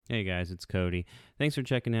Hey guys, it's Cody. Thanks for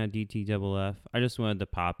checking out DTFF. I just wanted to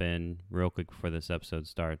pop in real quick before this episode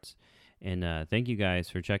starts. And thank you guys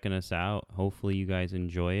for checking us out. Hopefully you guys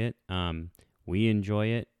enjoy it. We enjoy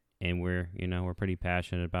it, and we're pretty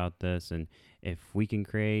passionate about this. And if we can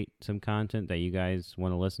create some content that you guys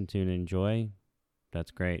want to listen to and enjoy,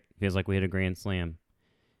 that's great. Feels like we hit a grand slam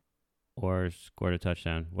or scored a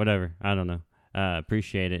touchdown. Whatever. I don't know.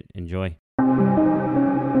 Appreciate it. Enjoy.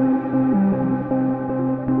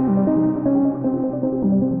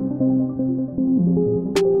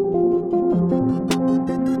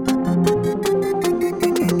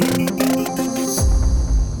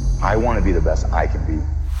 I want to be the best I can be.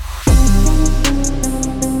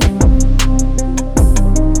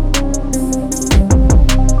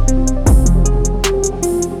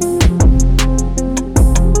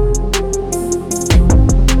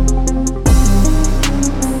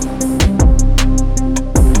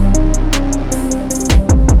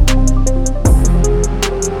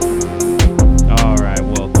 All right,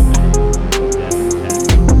 welcome to Fantasy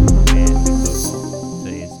Football.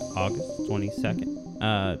 Today's August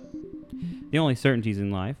 22nd. The only certainties in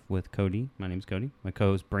life with Cody. My name's Cody. My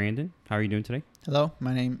co-host Brandon. How are you doing today? Hello,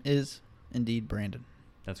 my name is indeed Brandon.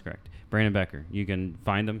 That's correct. Brandon Becker. You can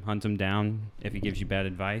find him, hunt him down if he gives you bad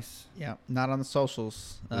advice. Yeah, not on the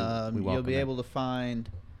socials. We You'll welcome be it. able to find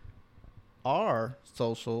our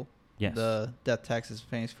social, Yes. the Death Taxes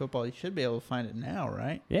Fantasy Football. You should be able to find it now,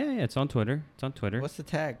 right? Yeah, it's on Twitter. It's on Twitter. What's the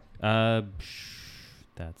tag?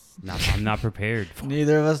 That's not. I'm not prepared.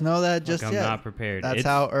 Neither of us know that just I'm yet. not prepared. That's It's-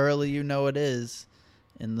 how early you know it is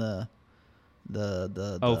in the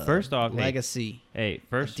first off, legacy. Hey,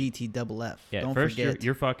 first. DTFF. Yeah, Don't first forget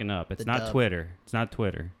you're fucking up. It's the not dub. Twitter. It's not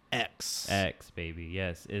Twitter. X. X, baby.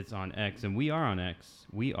 Yes, it's on X, and we are on X.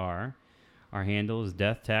 We are. Our handle is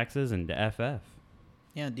Death Taxes and FF.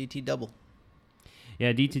 Yeah, DT double.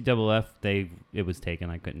 Yeah, DTFF. It was taken.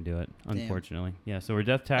 I couldn't do it, unfortunately. Yeah, so we're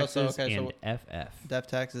Death Taxes and FF. Death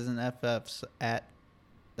Taxes and FFs at.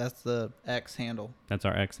 That's the X handle, That's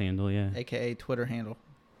our X handle. Yeah. aka Twitter handle.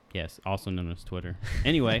 Yes, also known as Twitter.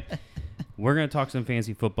 Anyway, we're gonna talk some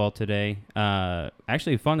fantasy football today.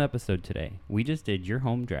 Actually, a fun episode today. We just did your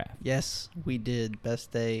home draft. Yes, we did.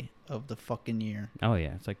 Best day of the fucking year. Oh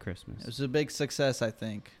yeah, it's like Christmas. It was a big success, I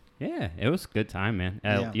think. Yeah, it was a good time, man.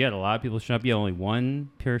 Yeah. You had a lot of people showing up. You had only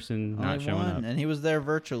one person not Only showing one, up. and he was there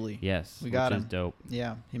virtually. Yes, We got which is him. dope.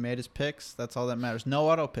 Yeah, he made his picks. That's all that matters. No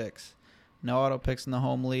auto picks. No auto picks in the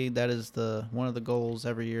home league. That is one of the goals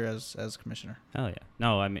every year as commissioner. Hell yeah.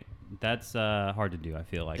 No, I mean that's hard to do. I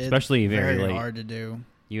feel like, It's especially very late. hard to do.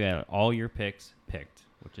 You had all your picks picked,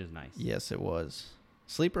 which is nice. Yes, it was.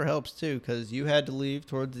 Sleeper helps too because you had to leave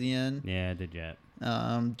towards the end. Yeah, I did yet.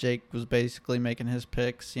 Jake was basically making his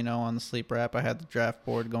picks, on the Sleeper app. I had the draft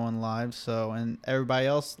board going live, and everybody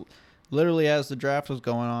else, literally as the draft was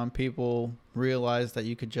going on, people realized that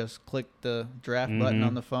you could just click the draft button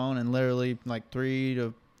on the phone, and literally like 3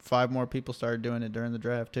 to 5 more people started doing it during the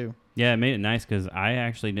draft too. Yeah, it made it nice because I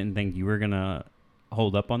actually didn't think you were gonna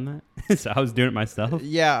hold up on that, so I was doing it myself.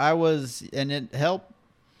 Yeah, I was, and it helped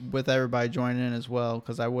with everybody joining in as well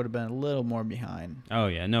because I would have been a little more behind. Oh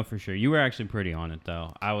yeah, no, for sure. You were actually pretty on it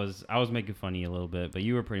though. I was making fun of you a little bit, but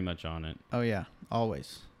you were pretty much on it. Oh yeah,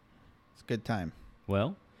 always. It's a good time.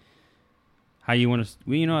 Well, how you want to?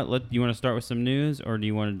 Well, you know what? You want to start with some news, or do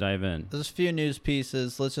you want to dive in? There's a few news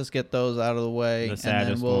pieces. Let's just get those out of the way, The and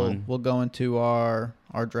saddest then one. we'll go into our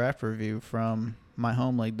draft review from my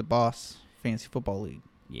home league, the Boss Fantasy Football League.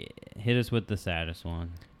 Yeah, hit us with the saddest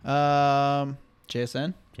one.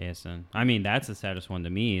 JSN JSN. I mean, that's the saddest one to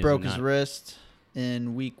me. is broke it his not? wrist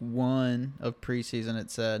in week 1 of preseason. It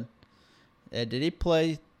said, did he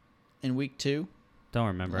play in week 2? Don't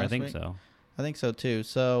remember. I last think week? so. I think so too.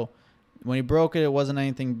 So when he broke it, it wasn't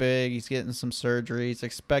anything big. He's getting some surgery. He's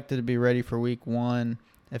expected to be ready for week 1.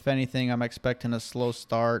 If anything, I'm expecting a slow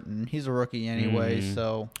start, and he's a rookie anyway. Mhm.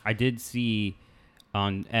 So I did see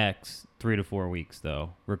on X 3 to 4 weeks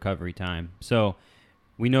though recovery time. So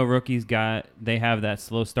we know rookies they have that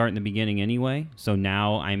slow start in the beginning anyway. So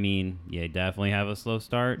now, I mean, yeah, definitely have a slow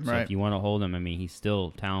start. So Right. if you want to hold him, I mean, he's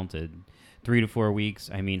still talented. 3 to 4 weeks.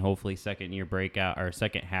 I mean, hopefully second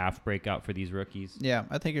half breakout for these rookies. yeah,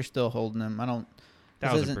 I think you're still holding him. I don't.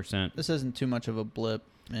 This 1,000%. isn't too much of a blip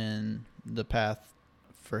in the path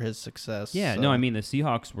for his success. Yeah, so. no, I mean, the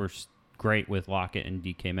Seahawks were great with Lockett and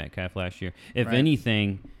DK Metcalf last year. If Right.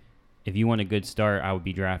 anything, if you want a good start, I would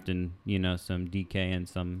be drafting, some DK and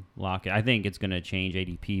some Lockett. I think it's going to change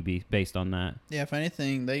ADP based on that. Yeah, if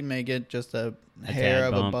anything, they may get just a tad hair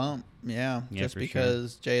of bump. a bump. Yeah, Yeah, just for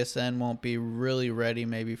because JSN won't be really ready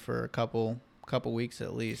maybe for a couple couple weeks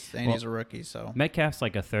at least, and Well, he's a rookie. So Metcalf's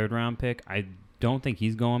like a 3rd-round pick. I don't think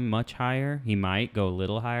he's going much higher. He might go a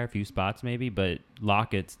little higher, a few spots maybe, but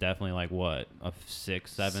Lockett's definitely like what, a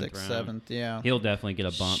 6th, 7th round. Yeah. He'll definitely get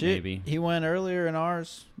a bump maybe. He went earlier in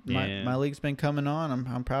ours. Yeah. My league's been coming on.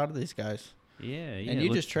 I'm proud of these guys. Yeah. And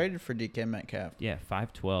you just traded for DK Metcalf. Yeah,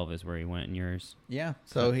 512 is where he went in yours. Yeah.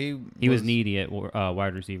 So he was needy at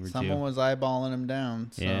wide receiver too. Someone was eyeballing him down.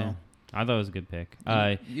 So. Yeah. I thought it was a good pick.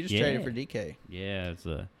 You just traded for DK. Yeah,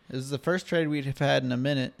 This is the first trade we'd have had in a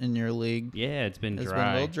minute in your league. Yeah, it's been dry. It's been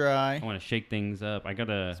a little dry. I want to shake things up. I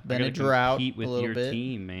gotta a drought compete with a little your bit.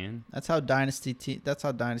 team, man. That's how dynasty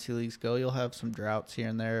leagues go. You'll have some droughts here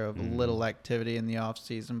and there of little activity in the off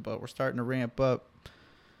season, but we're starting to ramp up.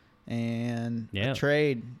 And a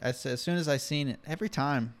trade, as soon as I seen it, every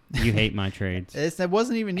time. You hate my trades. It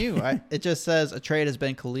wasn't even you. It just says a trade has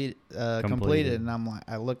been completed, and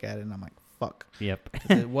I look at it and I'm like, fuck. Yep.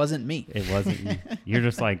 It wasn't me. It wasn't you. You're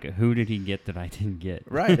just like, who did he get that I didn't get?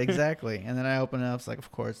 Right, exactly. And then I open it up, it's like,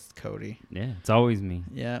 of course, it's Cody. Yeah, it's always me.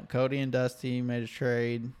 Yeah, Cody and Dusty made a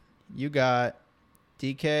trade. You got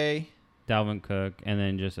DK, Dalvin Cook, and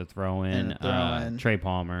then just a throw in Trey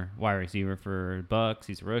Palmer, wide receiver for Bucks.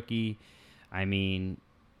 He's a rookie. I mean,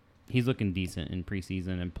 he's looking decent in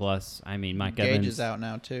preseason, and plus, I mean, Mike Evans. Gage is out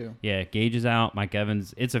now too. Yeah, Gage is out. Mike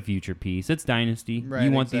Evans. It's a future piece. It's dynasty. Right,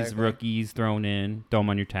 you want these rookies thrown in, throw them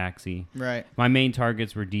on your taxi. Right. My main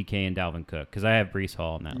targets were DK and Dalvin Cook because I have Breece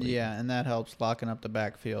Hall in that league. Yeah, and that helps locking up the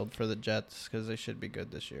backfield for the Jets because they should be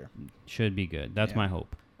good this year. Should be good. That's my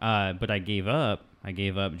hope. But I gave up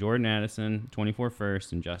Jordan Addison, 24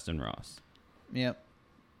 first, and Justin Ross. Yep.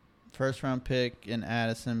 First round pick in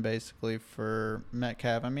Addison basically for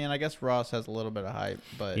Metcalf. I mean, I guess Ross has a little bit of hype,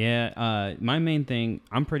 but yeah. My main thing,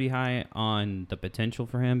 I'm pretty high on the potential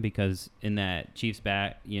for him because in that Chiefs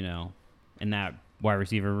back, in that wide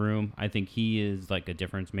receiver room, I think he is like a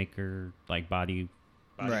difference maker, like body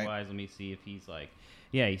wise. Let me see if he's like.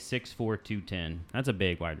 Yeah, he's 6'4", 210. That's a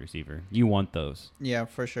big wide receiver. You want those. Yeah,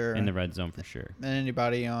 for sure. In the red zone for sure. And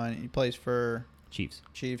anybody he plays for Chiefs,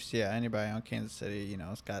 yeah, anybody on Kansas City,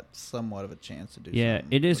 it's got somewhat of a chance to do something.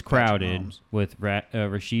 It is crowded with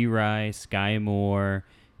Rashee Rice, Sky Moore.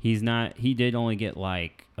 He did only get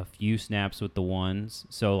like a few snaps with the ones,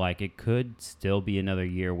 so like it could still be another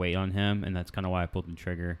year wait on him, and that's kind of why I pulled the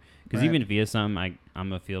trigger. Because even if he has something, I'm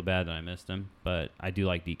going to feel bad that I missed him, but I do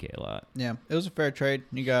like DK a lot. Yeah, it was a fair trade.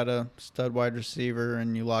 You got a stud wide receiver,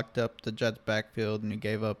 and you locked up the Jets backfield, and you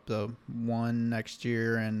gave up the one next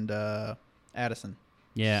year and Addison.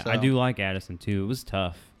 Yeah, I do like Addison, too. It was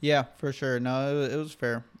tough. Yeah, for sure. No, it was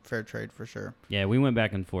fair trade for sure. Yeah, we went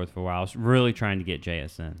back and forth for a while. I was really trying to get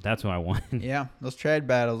JSN. That's what I wanted. Yeah, those trade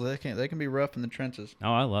battles, they can be rough in the trenches.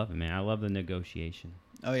 Oh, I love it, man. I love the negotiation.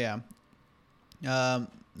 Oh, yeah.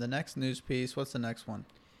 The next news piece, what's the next one?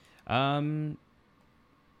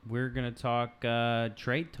 We're going to talk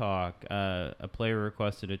trade talk. A player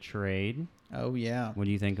requested a trade. Oh, yeah. What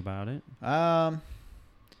do you think about it? I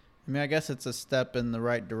mean, I guess it's a step in the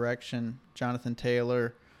right direction. Jonathan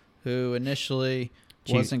Taylor, who initially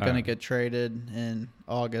wasn't going to get traded in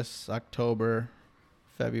August, October,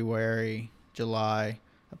 February, July,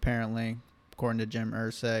 apparently, according to Jim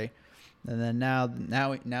Irsay. And then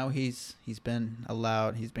now he's been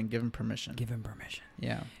allowed. He's been given permission.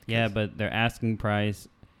 Yeah. Yeah, but their asking price,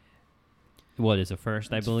 what is a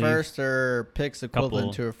first? I believe first or picks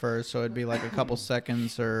equivalent to a first, so it'd be like a couple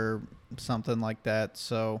seconds or something like that.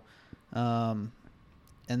 So, and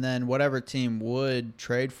then whatever team would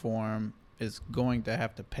trade for him is going to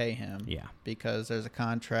have to pay him. Yeah. Because there's a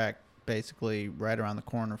contract basically right around the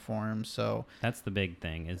corner for him. So that's the big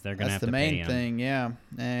thing is they're going to have to pay him. That's the main thing, yeah.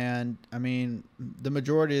 And I mean, the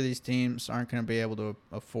majority of these teams aren't going to be able to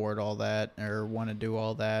afford all that or want to do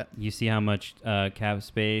all that. You see how much cap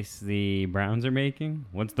space the Browns are making?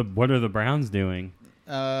 What are the Browns doing?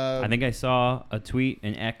 I think I saw a tweet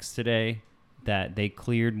in X today that they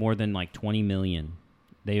cleared more than like $20 million.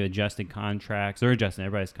 They adjusted contracts. They're adjusting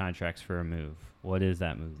everybody's contracts for a move. What is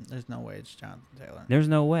that move? There's no way it's Jonathan Taylor. There's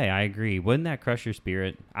no way. I agree. Wouldn't that crush your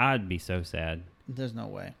spirit? I'd be so sad. There's no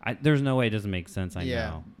way. There's no way. It doesn't make sense. I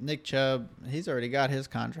know. Nick Chubb, he's already got his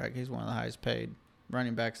contract. He's one of the highest paid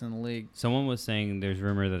running backs in the league. Someone was saying there's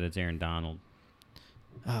rumor that it's Aaron Donald.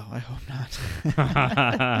 Oh, I hope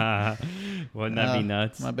not. Wouldn't that be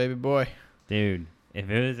nuts? My baby boy. Dude, if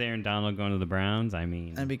it was Aaron Donald going to the Browns, I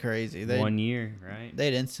mean. That'd be crazy. 1 year, right?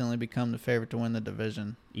 They'd instantly become the favorite to win the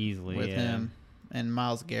division. Easily, with him. And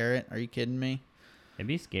Myles Garrett, are you kidding me? It'd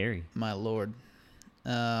be scary. My Lord.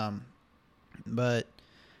 But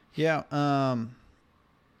yeah,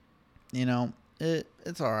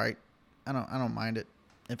 it's all right. I don't mind it.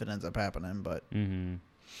 if it ends up happening. But Mm-hmm.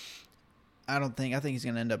 I think he's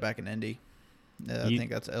going to end up back in Indy. I think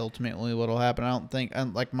that's ultimately what will happen. I don't think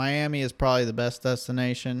like Miami is probably the best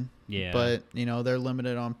destination. Yeah. But they're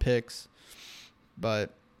limited on picks. But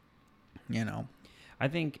I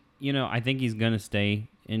think he's gonna stay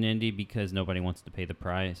in Indy because nobody wants to pay the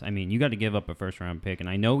price. I mean, you got to give up a first round pick, and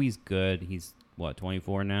I know he's good. He's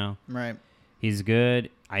 24 now. Right. He's good.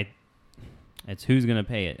 It's who's gonna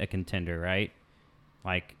pay it? A contender, right?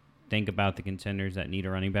 Like, think about the contenders that need a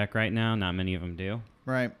running back right now. Not many of them do.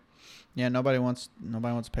 Right. Yeah, nobody wants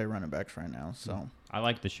to pay running backs right now. So I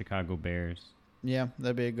like the Chicago Bears. yeah,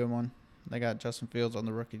 that'd be a good one. They got Justin Fields on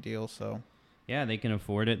the rookie deal, so Yeah, they can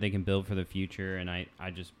afford it. They can build for the future, and I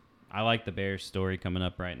like the Bears story coming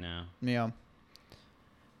up right now. yeah.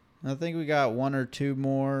 I think we got one or two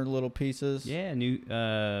more little pieces.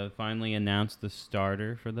 Yeah, finally announced the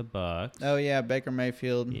starter for the Bucks. Oh yeah, Baker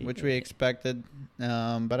Mayfield, Yeah. which we expected.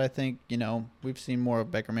 But I think we've seen more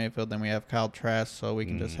of Baker Mayfield than we have Kyle Trask, so we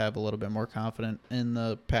can just have a little bit more confidence in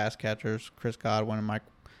the pass catchers, Chris Godwin and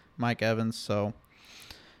Mike Evans. So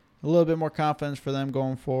a little bit more confidence for them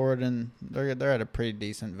going forward, and they're at a pretty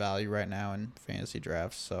decent value right now in fantasy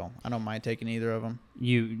drafts. So I don't mind taking either of them.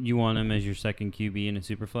 You want him as your second QB in a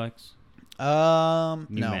super flex? No,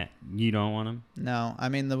 You don't want him? no. I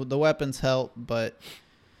mean the weapons help, but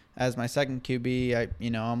as my second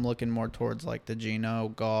QB, I'm looking more towards like the Geno,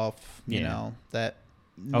 Goff. That.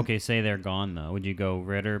 Okay, say they're gone though. Would you go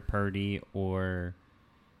Ritter, Purdy, or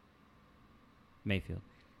Mayfield?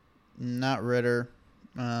 Not Ritter.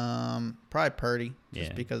 Probably Purdy, just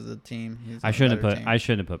Yeah. because of the team. I shouldn't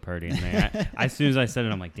have put Purdy in there. As soon as I said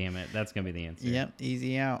it, I'm like, damn it, that's gonna be the answer. Yep,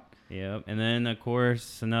 easy out. Yep. And then of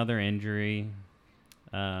course another injury.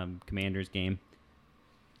 Commanders game.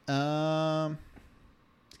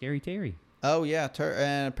 Scary Terry. Oh yeah,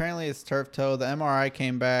 and apparently it's turf toe. The MRI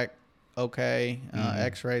came back okay.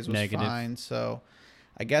 X-rays was Negative. fine. So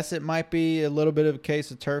I guess it might be a little bit of a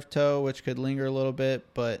case of turf toe, which could linger a little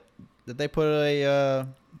bit. But did they put a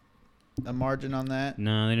margin on that?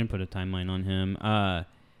 No, they didn't put a timeline on him.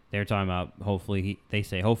 They're talking about hopefully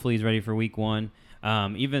he's ready for week 1.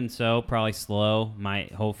 Even so, probably slow.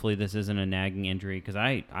 Hopefully this isn't a nagging injury because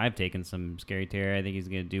I've taken some Scary Terry. I think he's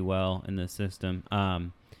going to do well in the system.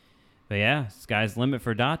 But yeah, sky's the limit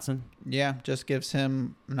for Dotson. Yeah, just gives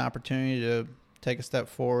him an opportunity to take a step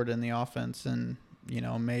forward in the offense, and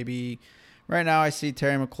maybe right now I see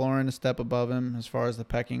Terry McLaurin a step above him as far as the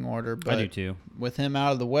pecking order. But I do too. With him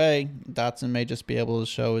out of the way, Dotson may just be able to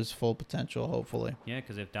show his full potential, hopefully. Yeah,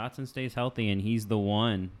 because if Dotson stays healthy and he's the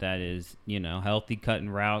one that is, healthy, cutting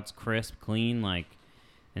routes, crisp, clean,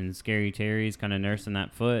 and Scary Terry's kind of nursing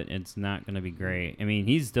that foot, it's not going to be great. I mean,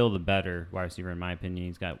 he's still the better wide receiver in my opinion.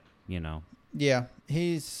 He's got, Yeah,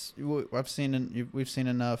 we've seen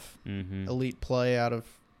enough elite play out of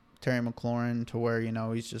Terry McLaurin to where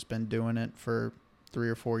he's just been doing it for 3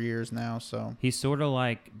 or 4 years now. So he's sort of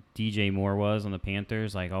like DJ Moore was on the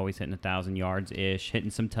Panthers, like always hitting 1,000 yards ish,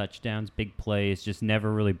 hitting some touchdowns, big plays, just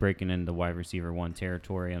never really breaking into wide receiver 1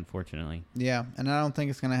 territory, unfortunately. Yeah, and I don't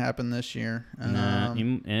think it's going to happen this year. Unless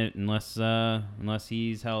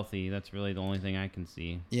he's healthy, that's really the only thing I can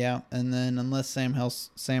see. Yeah, and then unless Sam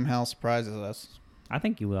Howell surprises us, I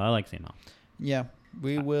think he will. I like Sam Howell. Yeah.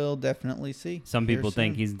 We will definitely see. Some people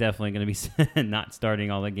think he's definitely going to be not starting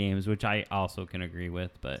all the games, which I also can agree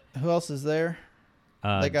with. But who else is there?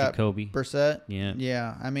 They got Jacoby Brissett. Yeah.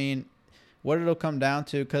 Yeah. I mean, what it'll come down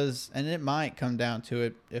to, and it might come down to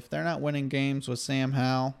it, if they're not winning games with Sam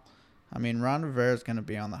Howell, I mean, Ron Rivera's going to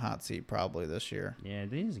be on the hot seat probably this year. Yeah,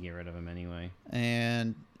 they just get rid of him anyway.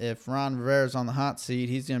 And if Ron Rivera's on the hot seat,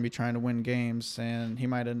 he's going to be trying to win games, and he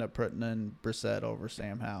might end up putting in Brissett over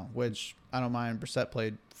Sam Howell, which I don't mind. Brissett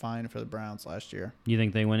played fine for the Browns last year. You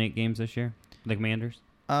think they win 8 games this year, the Commanders?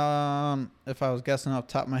 If I was guessing off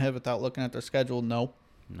the top of my head without looking at their schedule, no.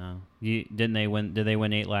 No. Didn't they win? Did they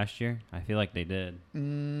win 8 last year? I feel like they did.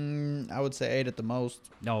 I would say 8 at the most.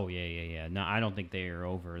 Oh, yeah. No, I don't think they are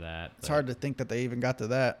over that. It's hard to think that they even got to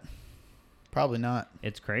that. Probably not.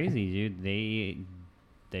 It's crazy, dude. They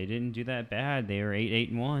didn't do that bad. They were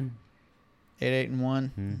 8-1.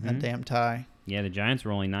 8-1. A damn tie. Yeah, the Giants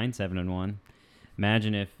were only 9-7-1.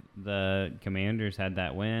 Imagine if the Commanders had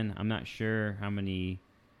that win. I'm not sure how many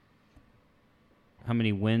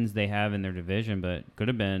wins they have in their division, but could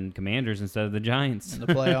have been Commanders instead of the Giants. In the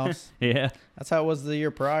playoffs. Yeah. That's how it was the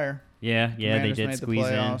year prior. Yeah, Commanders they did made squeeze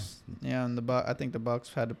the in. playoffs. Yeah, and I think the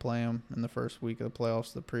Bucks had to play them in the first week of the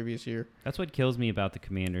playoffs the previous year. That's what kills me about the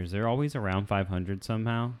Commanders. They're always around 500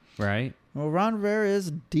 somehow, right? Well, Ron Rivera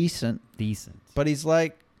is decent. Decent. But he's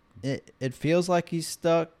like, it feels like he's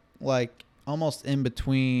stuck like almost in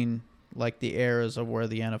between like the eras of where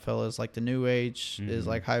the NFL is. Like the new age is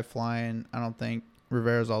like high flying. I don't think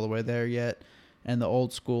Rivera's all the way there yet. And the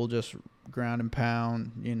old school just ground and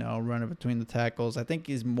pound, running between the tackles. I think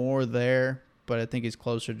he's more there, but I think he's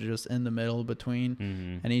closer to just in the middle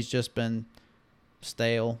between. And he's just been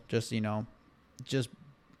stale, just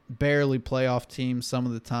barely playoff team some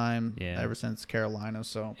of the time ever since Carolina.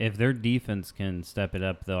 So if their defense can step it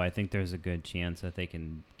up, though, I think there's a good chance that they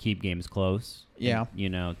can keep games close. Yeah.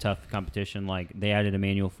 And, tough competition. Like they added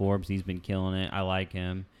Emmanuel Forbes. He's been killing it. I like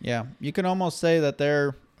him. Yeah. You can almost say that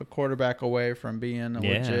they're a quarterback away from being a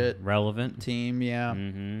legit relevant team. Yeah.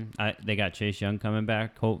 They got Chase Young coming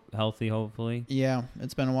back healthy, hopefully. Yeah.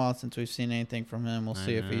 It's been a while since we've seen anything from him. We'll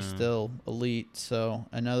see if he's still elite. So,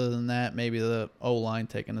 and other than that, maybe the O-line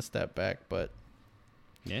taking a step back, but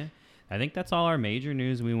yeah. I think that's all our major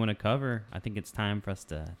news we want to cover. I think it's time for us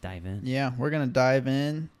to dive in. Yeah, we're going to dive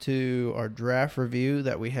in to our draft review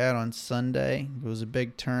that we had on Sunday. It was a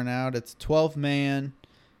big turnout. It's a 12-man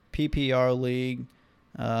PPR league.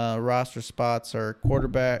 Roster spots are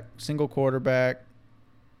single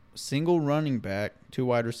running back, 2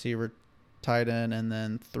 wide receiver, tight end, and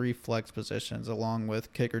then 3 flex positions, along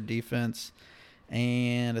with kicker, defense,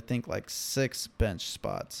 and I think like 6 bench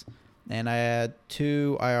spots. And I had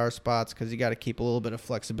 2 IR spots because you got to keep a little bit of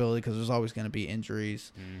flexibility because there's always going to be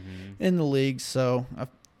injuries in the league. So,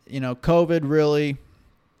 COVID really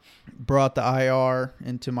brought the IR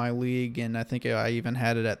into my league, and I think I even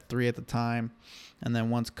had it at 3 at the time. And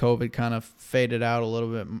then once COVID kind of faded out a little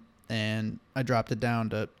bit and I dropped it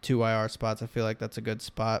down to 2 IR spots, I feel like that's a good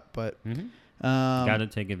spot. But got to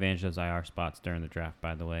take advantage of those IR spots during the draft,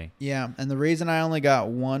 by the way. Yeah, and the reason I only got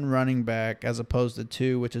 1 running back as opposed to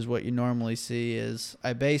 2, which is what you normally see, is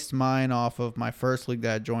I based mine off of my first league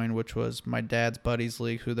that I joined, which was my dad's buddy's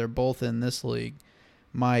league, who they're both in this league,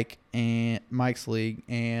 Mike's league,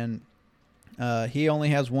 and he only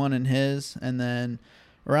has 1 in his. And then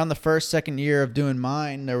around the second year of doing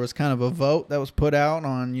mine, there was kind of a vote that was put out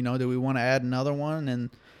on, do we want to add another one?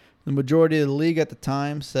 And the majority of the league at the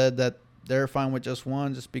time said that they're fine with just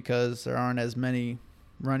 1, just because there aren't as many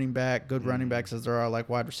running backs as there are like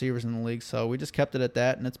wide receivers in the league. So we just kept it at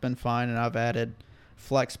that, and it's been fine. And I've added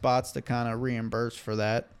flex spots to kind of reimburse for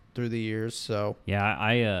that through the years. So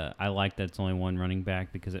yeah, I like that it's only 1 running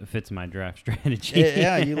back because it fits my draft strategy.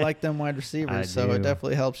 Yeah, you like them wide receivers, so it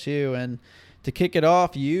definitely helps you. And to kick it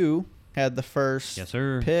off, you had the first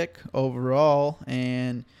pick overall,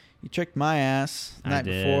 and you tricked my ass the night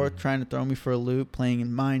before, trying to throw me for a loop,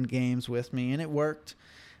 playing mind games with me, and it worked.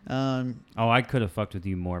 I could have fucked with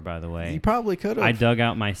you more, by the way. You probably could have. I dug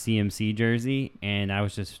out my CMC jersey, and I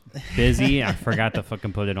was just busy. I forgot to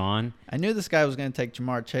fucking put it on. I knew this guy was going to take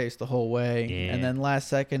Jamar Chase the whole way, and then last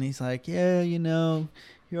second, he's like,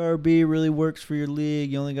 your RB really works for your league.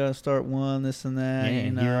 You only got to start 1, this and that.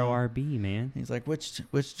 Hero RB, man. He's like, which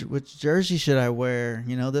jersey should I wear?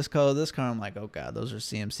 This color, this color. I'm like, oh, God, those are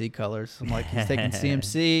CMC colors. I'm like, he's taking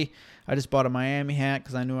CMC. I just bought a Miami hat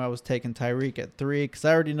because I knew I was taking Tyreek at 3 because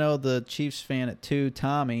I already know the Chiefs fan at 2,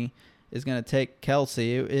 Tommy, is going to take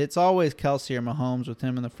Kelsey. It's always Kelsey or Mahomes with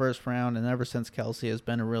him in the first round, and ever since Kelsey has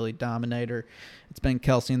been a really dominator, it's been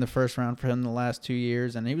Kelsey in the first round for him the last 2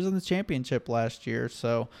 years, and he was in the championship last year,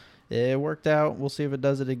 so it worked out. We'll see if it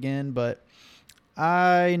does it again, but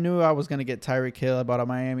I knew I was going to get Tyreek Hill. I bought a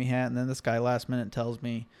Miami hat, and then this guy last minute tells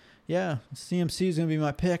me, yeah, CMC is going to be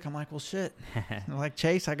my pick. I'm like, well, shit. I'm like,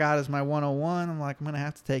 Chase, I got as my 101. I'm like, I'm going to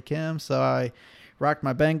have to take him, so I rocked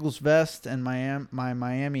my Bengals vest and my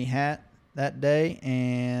Miami hat that day,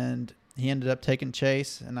 and he ended up taking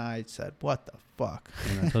Chase, and I said, what the fuck?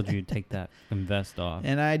 And I told you to take that vest off.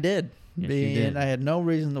 And I did. Yes, you did. And I had no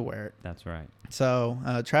reason to wear it. That's right. So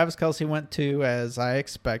Travis Kelce went 2, as I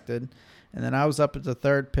expected, and then I was up at the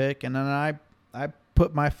 3rd pick, and then I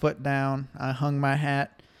put my foot down. I hung my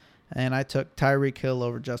hat, and I took Tyreek Hill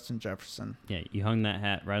over Justin Jefferson. Yeah, you hung that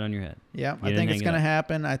hat right on your head. Yeah, I think it's going to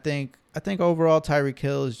happen. I think overall Tyreek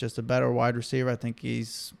Hill is just a better wide receiver. I think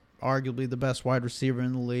he's arguably the best wide receiver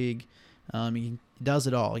in the league. He does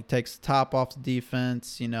it all. He takes the top off the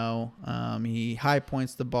defense. He high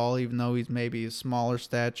points the ball, even though he's maybe a smaller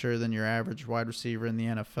stature than your average wide receiver in the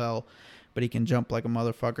NFL, but he can jump like a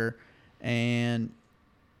motherfucker, and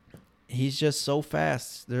he's just so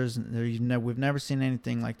fast. We've never seen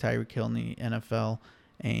anything like Tyreek Hill in the NFL,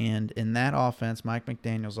 and in that offense, Mike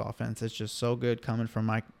McDaniel's offense, it's just so good coming from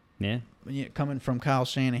Kyle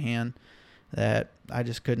Shanahan, that I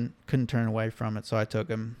just couldn't turn away from it, so I took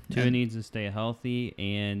him. Tua needs to stay healthy,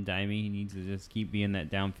 and he needs to just keep being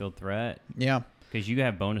that downfield threat. Yeah. Because you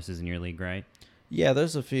have bonuses in your league, right? Yeah,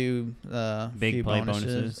 there's a few Big few play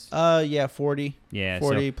bonuses. bonuses? Yeah, 40. Yeah.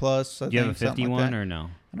 40 plus. I Do you have a think, something 51 like that. or no?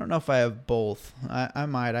 I don't know if I have both. I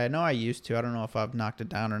might. I know I used to. I don't know if I've knocked it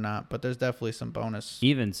down or not, but there's definitely some bonus.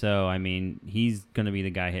 Even so, I mean, he's going to be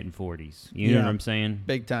the guy hitting 40s. You know what I'm saying?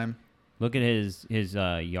 Big time. Look at his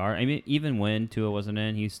yard. I mean, even when Tua wasn't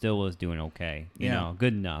in, he still was doing okay. You know,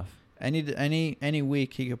 good enough. Any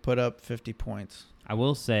week he could put up 50 points. I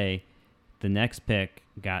will say the next pick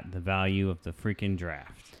got the value of the freaking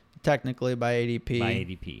draft. Technically by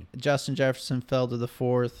ADP. Justin Jefferson fell to the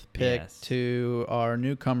 4th pick to our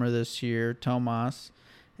newcomer this year, Tomas,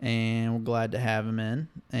 and we're glad to have him in.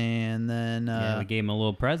 And then we gave him a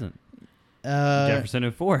little present. Jefferson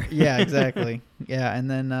at 4. Yeah, exactly. Yeah, and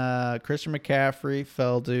then Christian McCaffrey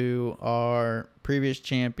fell to our previous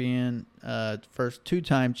champion, first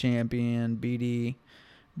 2-time champion, BD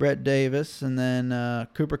Brett Davis, and then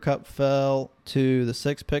Cooper Kupp fell to the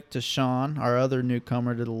 6th pick to Sean, our other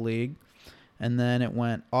newcomer to the league. And then it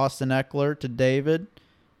went Austin Eckler to David,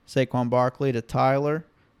 Saquon Barkley to Tyler,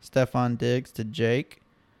 Stephon Diggs to Jake,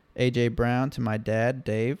 A.J. Brown to my dad,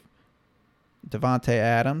 Dave, Devontae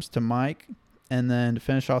Adams to Mike, and then to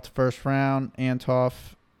finish off the first round,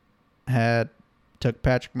 Antoff took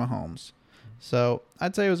Patrick Mahomes. So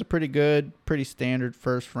I'd say it was a pretty standard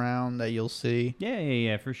first round that you'll see.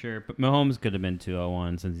 Yeah, for sure. But Mahomes could have been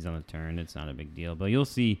 201 since he's on the turn. It's not a big deal. But you'll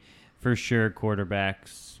see for sure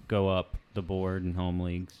quarterbacks go up the board in home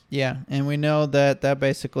leagues. Yeah, and we know that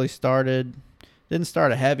basically didn't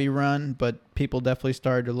start a heavy run, but people definitely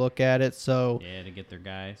started to look at it. So yeah, to get their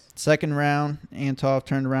guys. Second round, Antoff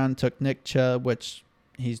turned around and took Nick Chubb, which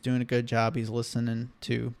he's doing a good job. He's listening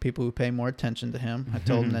to people who pay more attention to him. I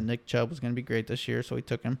told him that Nick Chubb was going to be great this year, so he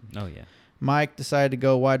took him. Oh, yeah. Mike decided to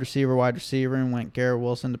go wide receiver, and went Garrett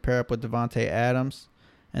Wilson to pair up with Devontae Adams.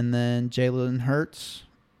 And then Jalen Hurts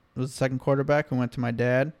was the second quarterback who went to my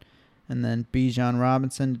dad. And then Bijan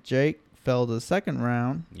Robinson to Jake. Fell to the second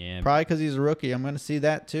round. Yeah. Probably because he's a rookie. I'm going to see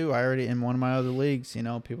that too. I already, in one of my other leagues,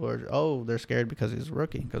 people are, they're scared because he's a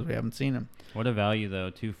rookie because we haven't seen him. What a value,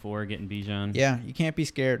 though. 2-4 getting Bijan. Yeah, you can't be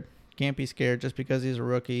scared. Can't be scared just because he's a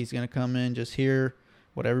rookie. He's going to come in, just hear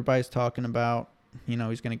what everybody's talking about.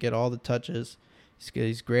 He's going to get all the touches.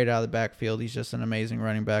 He's great out of the backfield. He's just an amazing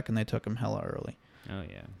running back, and they took him hella early. Oh,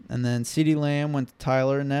 yeah. And then CeeDee Lamb went to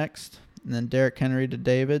Tyler next. And then Derrick Henry to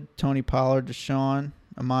David. Tony Pollard to Sean.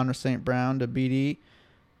 Amon St. Brown to BD,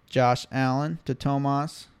 Josh Allen to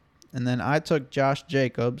Tomas, and then I took Josh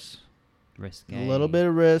Jacobs. Risky. A little bit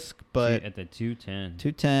of risk, but at the 210.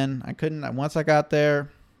 210. I couldn't. Once I got there,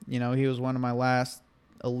 he was one of my last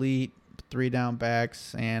elite 3-down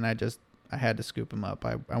backs, and I had to scoop him up.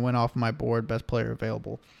 I went off my board, best player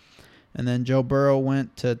available, and then Joe Burrow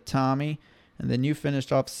went to Tommy, and then you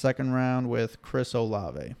finished off the second round with Chris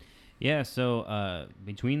Olave. Yeah. So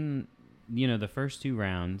between the first 2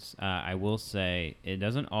 rounds, I will say it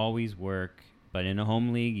doesn't always work, but in a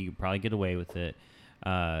home league, you could probably get away with it.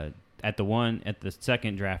 At the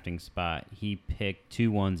second drafting spot, he picked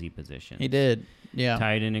 2 onesie positions. He did, yeah.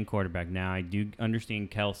 Tight end and quarterback. Now, I do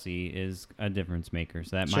understand Kelsey is a difference maker,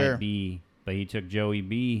 so that might be, but he took Joey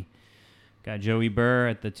B. Got Joey Burr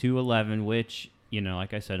at the 211, which,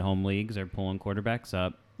 like I said, home leagues are pulling quarterbacks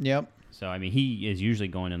up. Yep. So, I mean, he is usually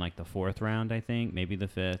going in like the 4th round, I think, maybe the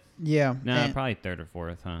 5th. Yeah. No, probably 3rd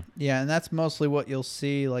or 4th, huh? Yeah, and that's mostly what you'll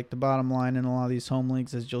see. Like the bottom line in a lot of these home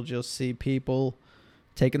leagues is you'll just see people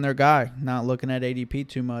taking their guy, not looking at ADP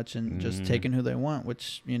too much and just taking who they want,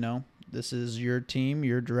 which, this is your team,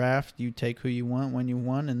 your draft. You take who you want when you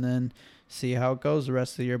want and then see how it goes the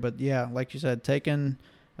rest of the year. But, yeah, like you said, taking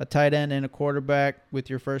a tight end and a quarterback with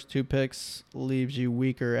your first 2 picks leaves you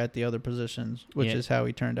weaker at the other positions, which is how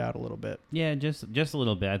he turned out a little bit. Yeah, just a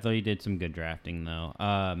little bit. I thought he did some good drafting though.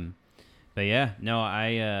 But yeah, no,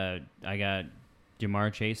 I got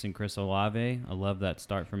Jamar Chase and Chris Olave. I love that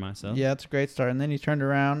start for myself. Yeah, it's a great start. And then he turned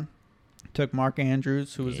around, took Mark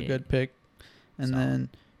Andrews, who was a good pick, and then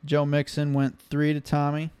Joe Mixon went 3 to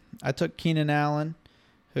Tommy. I took Keenan Allen,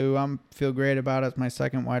 who I feel great about as my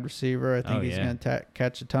second wide receiver. I think he's going to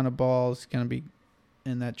catch a ton of balls. He's going to be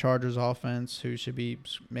in that Chargers offense, who should be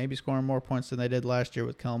maybe scoring more points than they did last year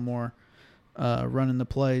with Kellen Moore running the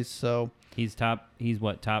plays. So he's top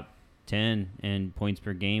 10 in points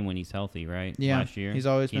per game when he's healthy, right? Yeah, last year he's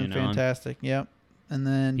always been fantastic. Yep. And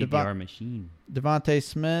then PPR machine. Devontae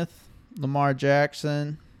Smith, Lamar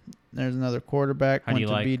Jackson. There's another quarterback. Went to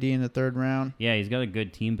BD in the 3rd round. Yeah, he's got a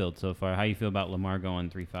good team build so far. How you feel about Lamar going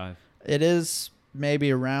 3-5? It is maybe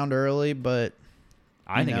a round early, but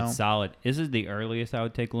I think it's solid. This is the earliest I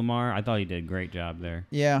would take Lamar. I thought he did a great job there.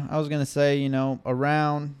 Yeah, I was going to say, a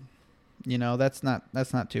round, you know, that's not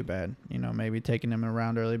too bad. You know, maybe taking him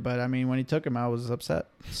around early, but I mean, when he took him, I was upset.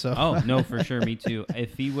 So Oh no, for sure, me too.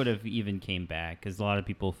 If he would have even came back, because a lot of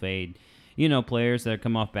people fade, you know, players that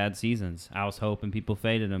come off bad seasons. I was hoping people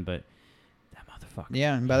faded him, but that motherfucker.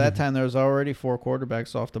 yeah, and by that time there was already 4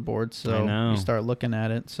 quarterbacks off the board, so I know. you start looking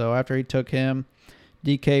at it. So after he took him,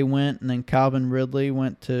 DK went, and then Calvin Ridley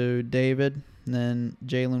went to David, and then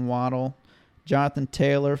Jalen Waddle, Jonathan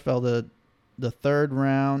Taylor fell to the 3rd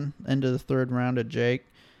round, into the 3rd round to Jake,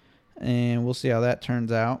 and we'll see how that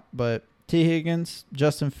turns out. But T. Higgins,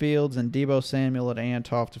 Justin Fields, and Debo Samuel at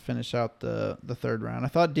Antoff to finish out the 3rd round. I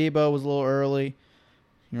thought Debo was a little early.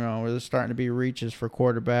 You know, there's starting to be reaches for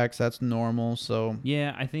quarterbacks. That's normal. So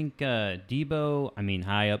Yeah, I think Debo, I mean,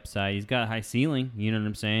 high upside. He's got a high ceiling. You know what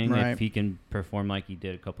I'm saying? Right. If he can perform like he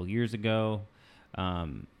did a couple years ago.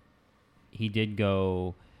 He did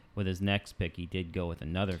go with his next pick. He did go with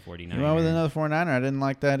another 49er. he went with another 49er. I didn't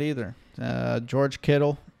like that either. George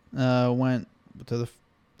Kittle went to the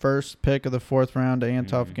first pick of the 4th round to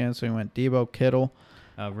Antoff again. So he went Debo, Kittle.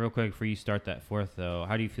 Real quick, before you start that 4th, though,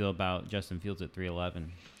 how do you feel about Justin Fields at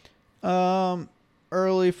 311?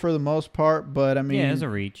 Early for the most part, but I mean, Yeah, it's a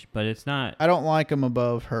reach, but it's not. I don't like him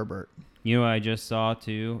above Herbert. You know what I just saw,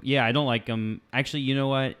 too? Yeah, I don't like him. Actually, you know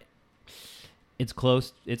what? It's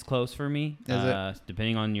close. It's close for me. Is it?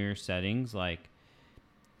 Depending on your settings, like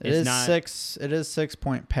It is 6. It is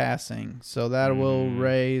 6-point passing, so that will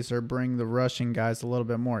raise or bring the rushing guys a little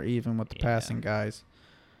bit more even with the passing guys.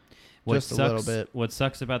 Just a little bit. What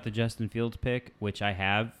sucks about the Justin Fields pick, which I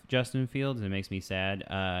have Justin Fields, and it makes me sad.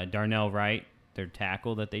 Darnell Wright, their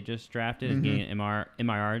tackle that they just drafted, is getting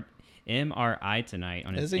MRI tonight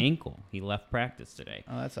on his ankle. He left practice today.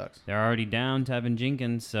 Oh, that sucks. They're already down Tevin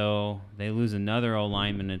Jenkins, so they lose another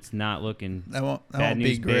O-lineman. It's not looking. That won't bad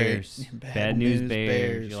news be great. Bears. Bad news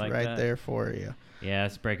Bears. You like right that? there for you. Yeah,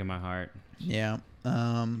 it's breaking my heart. Yeah.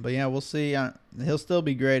 But yeah, we'll see. He'll still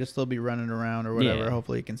be great. He'll still be running around or whatever. Yeah.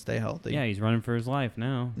 Hopefully he can stay healthy. Yeah, he's running for his life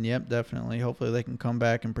now. Yep, definitely. Hopefully they can come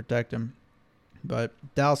back and protect him. But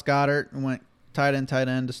Dallas Goedert went tight end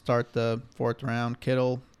to start the 4th round.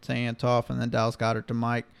 Kittle to Antoff, and then Dallas Goedert to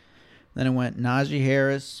Mike. Then it went Najee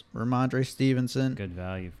Harris, Ramondre Stevenson. Good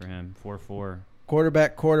value for him. 4-4.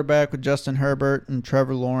 Quarterback with Justin Herbert and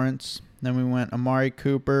Trevor Lawrence. Then we went Amari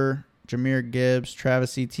Cooper, Jahmyr Gibbs,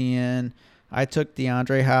 Travis Etienne. I took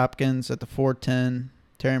DeAndre Hopkins at the 4-10.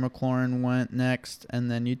 Terry McLaurin went next,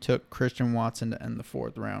 and then you took Christian Watson to end the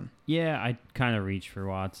 4th round. Yeah, I kind of reached for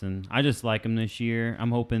Watson. I just like him this year.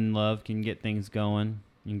 I'm hoping Love can get things going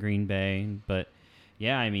in Green Bay. But,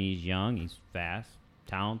 yeah, I mean, he's young. He's fast,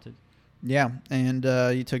 talented. Yeah, and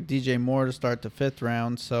you took DJ Moore to start the 5th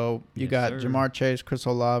round. So you got Jamar Chase, Chris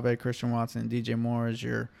Olave, Christian Watson, and DJ Moore as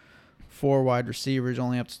your 4 wide receivers. You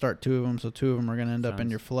only have to start 2 of them, so 2 of them are going to end up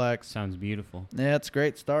in your flex. Sounds beautiful. Yeah, it's a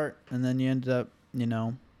great start. And then you ended up,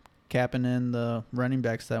 capping in the running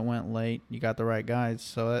backs that went late. You got the right guys,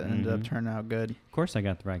 so that ended up turning out good. Of course I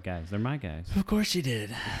got the right guys. They're my guys. Of course you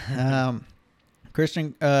did.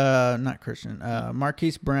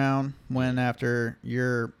 Marquise Brown went after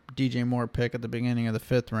your DJ Moore pick at the beginning of the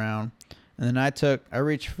 5th round. And then I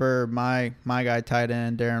reached for my guy tight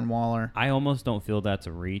end, Darren Waller. I almost don't feel that's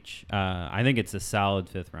a reach. I think it's a solid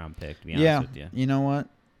 5th round pick, to be honest with you. You know what?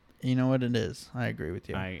 You know what it is. I agree with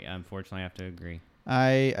you. I unfortunately have to agree.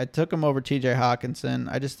 I took him over T.J. Hawkinson.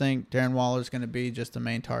 I just think Darren Waller's going to be just the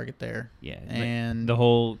main target there. Yeah, and the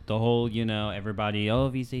whole everybody. Oh,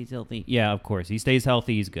 if he stays healthy, yeah, of course, he stays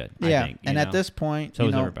healthy, he's good. Yeah, I think, and at this point, so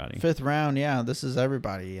is everybody. 5th round, yeah, this is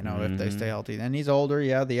everybody. If they stay healthy, and he's older,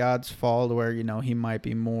 yeah, the odds fall to where he might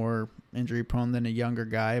be more injury prone than a younger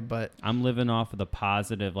guy. But I'm living off of the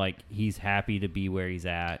positive. Like, he's happy to be where he's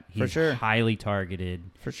at. He's for sure highly targeted.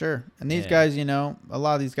 For sure. And these guys, a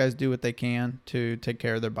lot of these guys do what they can to take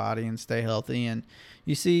care of their body and stay healthy. And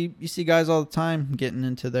you see guys all the time getting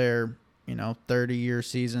into their 30-year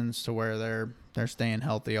seasons to where they're staying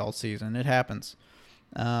healthy all season. It happens.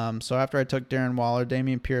 So after I took Darren Waller,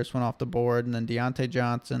 Damian Pierce went off the board, and then Deontay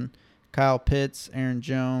Johnson, Kyle Pitts, Aaron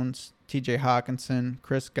Jones, T.J. Hawkinson,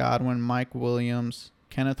 Chris Godwin, Mike Williams,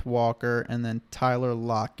 Kenneth Walker, and then Tyler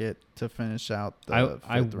Lockett to finish out the 5th round.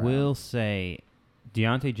 I will say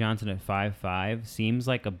Deontay Johnson at 5'5" seems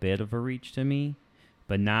like a bit of a reach to me,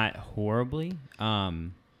 but not horribly.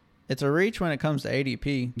 It's a reach when it comes to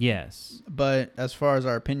ADP. Yes. But as far as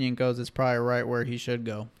our opinion goes, it's probably right where he should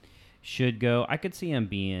go. I could see him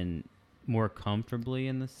being more comfortably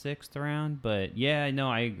in the 6th round. But yeah, no,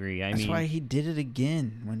 I agree. That's why he did it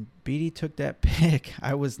again. When Beatty took that pick,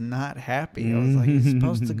 I was not happy. I was like, he's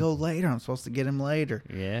supposed to go later. I'm supposed to get him later.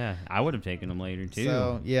 Yeah, I would have taken him later too.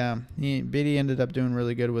 So yeah, Beatty ended up doing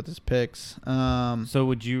really good with his picks. So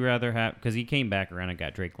would you rather have, because he came back around and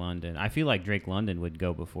got Drake London. I feel like Drake London would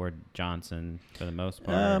go before Johnson for the most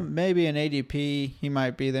part. Maybe an ADP, he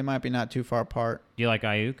might be. They might be not too far apart. Do you like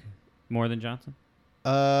Ayuk more than Johnson?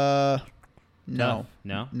 No. Tough.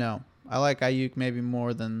 No? No. I like Ayuk maybe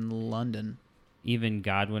more than London. Even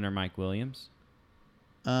Godwin or Mike Williams?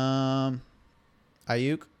 Ayuk?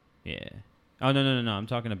 Yeah. Oh, no. I'm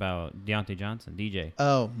talking about Deontay Johnson, DJ.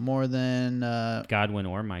 Oh, more than Godwin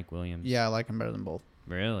or Mike Williams. Yeah, I like him better than both.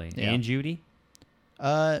 Really? Yeah. And Judy?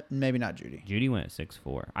 Maybe not Judy. Judy went at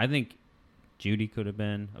 6'4". I think Judy could have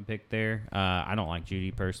been a pick there. I don't like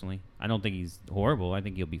Judy personally. I don't think he's horrible. I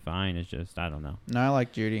think he'll be fine. It's just, I don't know. No, I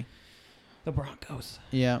like Judy. The Broncos.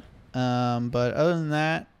 Yeah. But other than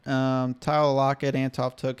that, Tyler Lockett,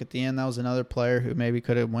 Antoff took at the end. That was another player who maybe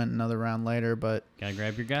could have went another round later, but Gotta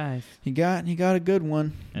grab your guys. he got a good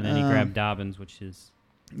one. And then he grabbed Dobbins, which is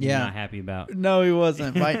not happy about. No, he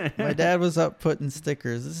wasn't. My dad was up putting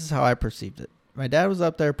stickers. This is how I perceived it. My dad was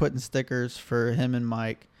up there putting stickers for him and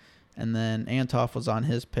Mike, and then Antoff was on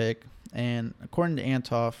his pick. And according to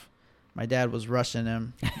Antoff, my dad was rushing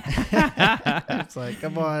him. It's like,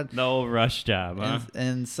 come on. The old rush job, huh?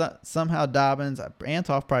 And somehow Dobbins,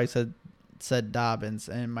 Antoff probably said Dobbins,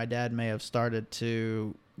 and my dad may have started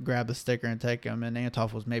to grab the sticker and take him, and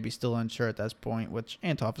Antoff was maybe still unsure at this point, which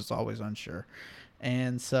Antoff is always unsure.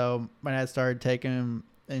 And so my dad started taking him,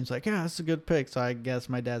 and he's like, yeah, that's a good pick. So I guess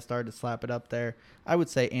my dad started to slap it up there. I would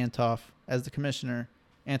say Antoff, as the commissioner,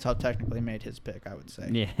 Antoff technically made his pick, I would say.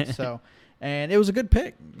 Yeah. So, and it was a good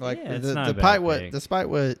pick. Like, yeah, it's not a bad pick. Despite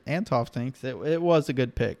what Antoff thinks, it was a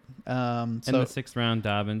good pick. In the 6th round,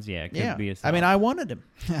 Dobbins, it could be a sell. I mean, I wanted him.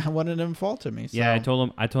 I wanted him to fall to me. So. Yeah, I told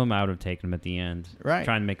him I would have taken him at the end. Right.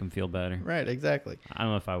 Trying to make him feel better. Right, exactly. I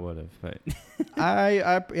don't know if I would have, but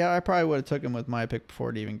I probably would have took him with my pick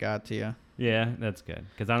before it even got to you. Yeah, that's good.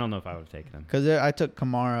 Because I don't know if I would have taken him. Because I took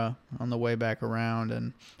Kamara on the way back around,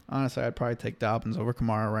 and honestly, I'd probably take Dobbins over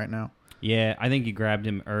Kamara right now. Yeah, I think you grabbed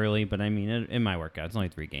him early, but I mean, it might work out. It's only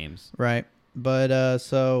 3 games. Right. But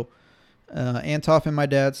so Antoff and my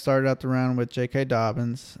dad started out the round with J.K.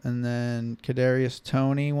 Dobbins, and then Kadarius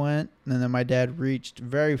Toney went, and then my dad reached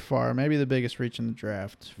very far, maybe the biggest reach in the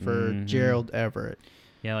draft for Gerald Everett.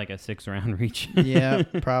 Yeah, like a 6th round reach. Yeah,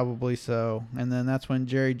 probably so. And then that's when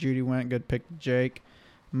Jerry Jeudy went. Good pick to Jake.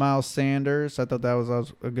 Miles Sanders, I thought that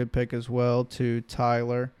was a good pick as well to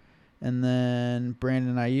Tyler. And then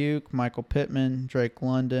Brandon Ayuk, Michael Pittman, Drake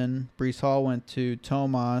London. Breece Hall went to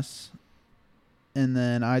Tomas. And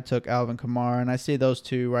then I took Alvin Kamara. And I see those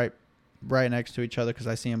two right next to each other because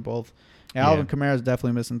I see them both. Yeah, Alvin Kamara is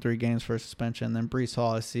definitely missing 3 games for suspension. And then Breece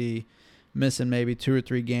Hall I see missing maybe 2 or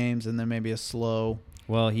 3 games and then maybe a slow.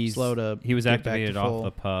 Well, he was activated off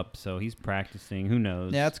the pup, so he's practicing. Who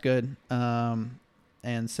knows? Yeah, that's good.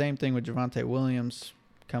 And same thing with Javonte Williams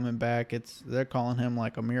coming back. They're calling him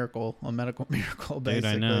like a miracle, a medical miracle,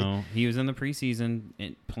 basically. Dude, I know. He was in the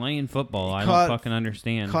preseason playing football. I don't fucking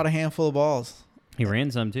understand. Caught a handful of balls. He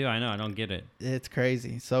ran some, too. I know. I don't get it. It's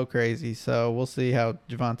crazy. So crazy. So we'll see how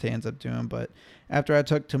Javonte ends up doing. But after I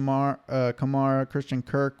took Kamara, Christian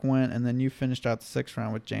Kirk went, and then you finished out the 6th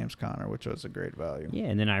round with James Conner, which was a great value. Yeah,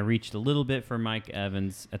 and then I reached a little bit for Mike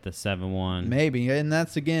Evans at the 7-1. Maybe. And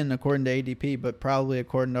that's, again, according to ADP, but probably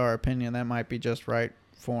according to our opinion, that might be just right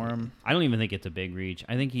for him. I don't even think it's a big reach.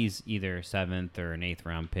 I think he's either a 7th or an 8th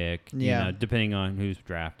round pick. Yeah, depending on who's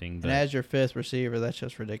drafting. But, and as your 5th receiver, that's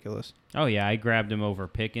just ridiculous. Oh yeah, I grabbed him over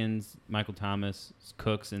Pickens, Michael Thomas,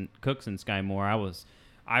 Cooks, and Sky Moore.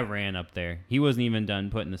 I ran up there. He wasn't even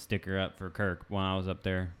done putting the sticker up for Kirk when I was up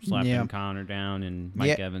there slapping Connor down and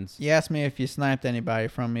Mike Evans. You asked me if you sniped anybody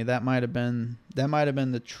from me. That might have been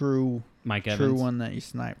the true Mike Evans. True one that you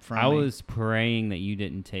sniped from. I was praying that you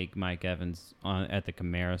didn't take Mike Evans at the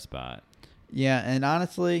Kamara spot. Yeah, and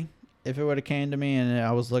honestly, if it would have came to me and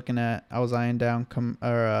I was eyeing down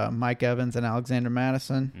Mike Evans and Alexander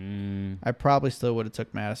Madison, I probably still would have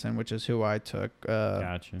took Madison, which is who I took.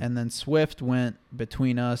 Gotcha. And then Swift went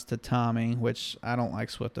between us to Tommy, which I don't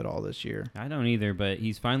like Swift at all this year. I don't either, but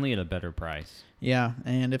he's finally at a better price. Yeah,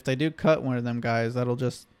 and if they do cut one of them guys, that'll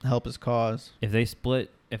just help his cause. If they split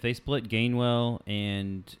Gainwell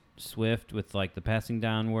and Swift with like the passing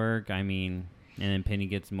down work, I mean, and then Penny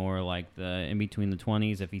gets more like the in between the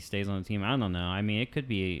 20s if he stays on the team. I don't know. I mean, it could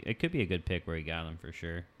be a good pick where he got him for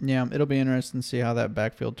sure. Yeah, it'll be interesting to see how that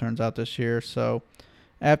backfield turns out this year. So,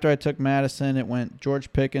 After I took Madison, it went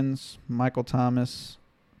George Pickens, Michael Thomas,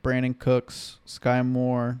 Brandon Cooks, Sky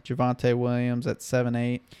Moore, Javonte Williams at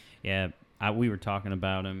 7-8. Yeah, we were talking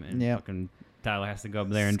about him, and Yep. fucking Tyler has to go up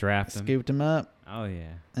there and draft him. Scooped him up. Oh,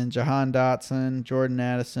 yeah. And Jahan Dotson, Jordan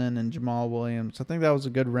Addison, and Jamal Williams. I think that was a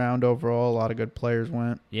good round overall. A lot of good players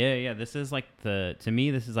went. Yeah. This is like to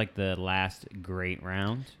me, this is like the last great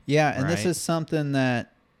round. Yeah, and this Right. is something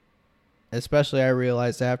that, especially I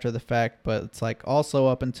realized after the fact, but it's like also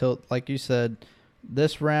up until, like you said,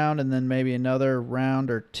 this round and then maybe another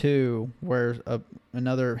round or two where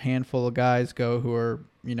another handful of guys go who are,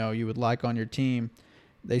 you would like on your team.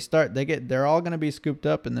 They're all going to be scooped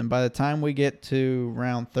up, and then by the time we get to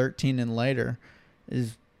round 13 and later,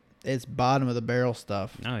 it's bottom of the barrel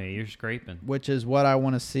stuff. Oh, yeah, you're scraping. Which is what I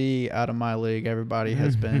want to see out of my league. Everybody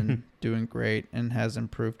has been doing great and has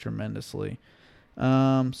improved tremendously.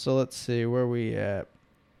 So let's see where we at.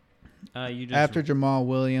 After Jamal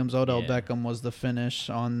Williams, Odell Beckham was the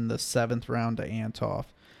finish on the 7th round to Antoff,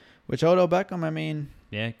 which Odell Beckham, I mean,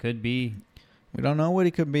 yeah, could be. We don't know what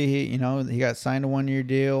he could be. He got signed a 1-year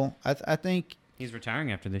deal. I think he's retiring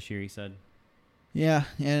after this year, he said. Yeah,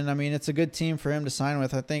 and I mean, it's a good team for him to sign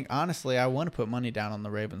with. I think, honestly, I want to put money down on the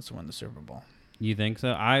Ravens to win the Super Bowl. You think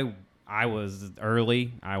so? I was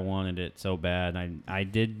early. I wanted it so bad. I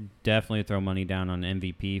did definitely throw money down on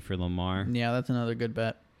MVP for Lamar. Yeah, that's another good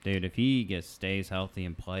bet. Dude, if he stays healthy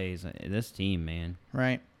and plays, this team, man.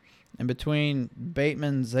 Right. And between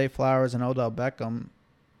Bateman, Zay Flowers, and Odell Beckham,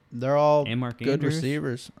 they're all and Mark good Andrews?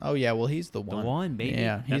 Receivers. Oh, yeah, well, he's the one. The one, baby.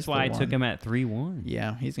 Yeah, that's why I took him at 3-1.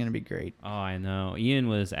 Yeah, he's going to be great. Oh, I know. Ian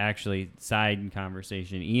was actually, side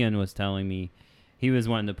conversation, Ian was telling me he was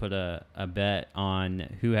wanting to put a bet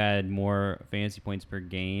on who had more fantasy points per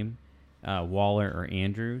game, Waller or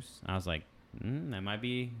Andrews. I was like, that might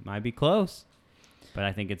be close. But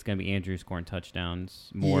I think it's going to be Andrews scoring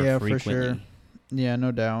touchdowns more frequently. For sure. Yeah,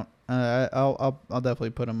 no doubt. I'll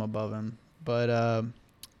definitely put him above him. But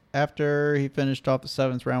after he finished off the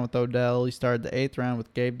 7th round with Odell, he started the 8th round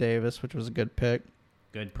with Gabe Davis, which was a good pick.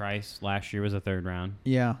 Good price. Last year was a 3rd round.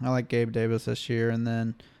 Yeah, I like Gabe Davis this year. And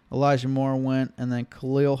then Elijah Moore went, and then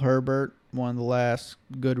Khalil Herbert, one of the last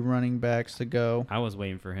good running backs to go. I was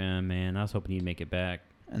waiting for him, man. I was hoping he'd make it back.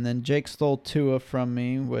 And then Jake stole Tua from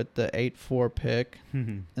me with the 8-4 pick.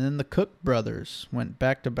 And then the Cook brothers went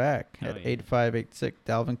back-to-back at 8-5, 8-6.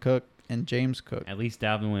 Dalvin Cook and James Cook. At least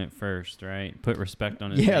Dalvin went first, right? Put respect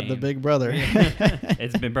on his name. The big brother.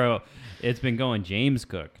 It's been going James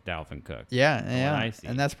Cook, Dalvin Cook. Yeah.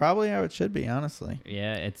 And that's probably how it should be, honestly.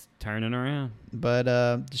 Yeah, it's turning around. But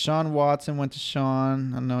Deshaun Watson went to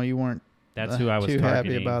Sean. I know you weren't That's who I was too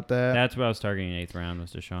targeting. happy about that. That's what I was targeting in 8th round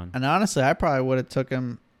was Deshaun. And honestly, I probably would have took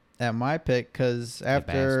him at my pick because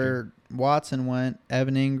after Watson went,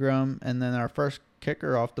 Evan Ingram, and then our first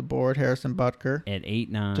kicker off the board, Harrison Butker. At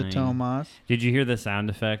 8-9. To Tomas. Did you hear the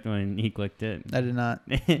sound effect when he clicked it? I did not.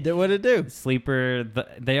 What did it do? Sleeper,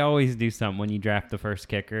 they always do something when you draft the first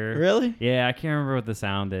kicker. Really? Yeah, I can't remember what the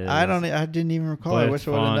sound is. I didn't even recall. I wish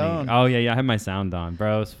I would have known. Oh, yeah, I had my sound on.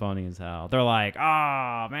 Bro, it's funny as hell. They're like,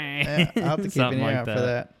 oh, man. Yeah, I'll have to keep an ear out for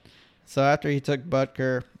that. So after he took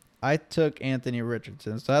Butker, I took Anthony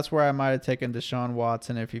Richardson. So that's where I might have taken Deshaun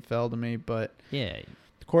Watson if he fell to me. But yeah,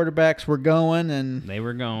 the quarterbacks were going. And they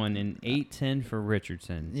were going in 8-10 for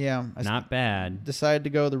Richardson. Yeah. Not bad. Decided to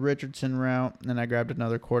go the Richardson route. And then I grabbed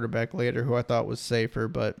another quarterback later who I thought was safer.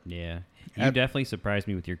 But yeah, you definitely surprised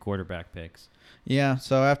me with your quarterback picks. Yeah,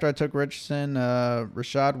 so after I took Richardson,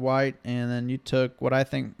 Rashad White, and then you took what I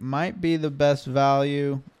think might be the best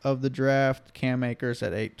value of the draft, Cam Akers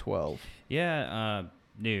at 8-12. Yeah,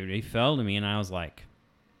 dude, he fell to me, and I was like,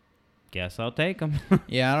 guess I'll take him.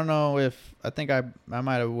 Yeah, I don't know if – I think I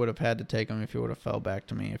would have had to take him if he would have fell back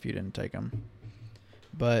to me if you didn't take him.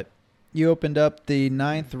 But you opened up the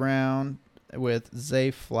 9th round with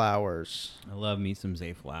Zay Flowers. I love me some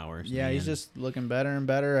Zay Flowers. Yeah, man. He's just looking better and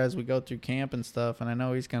better as we go through camp and stuff, and I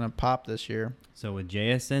know he's going to pop this year. So with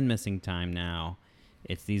JSN missing time now,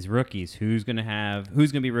 it's these rookies. Who's going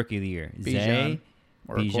to be Rookie of the Year? Zay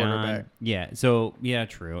or a quarterback. Yeah. So yeah,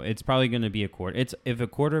 true. It's probably going to be if a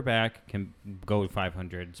quarterback can go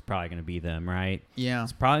 500, it's probably going to be them, right? Yeah.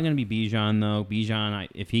 It's probably going to be Bijan though. Bijan,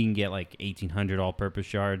 if he can get like 1,800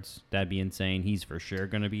 all-purpose yards, that'd be insane. He's for sure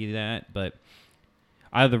going to be that. But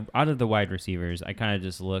out of the wide receivers, I kind of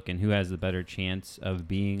just look and who has the better chance of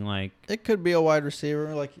being like. It could be a wide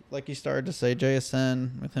receiver, like you started to say,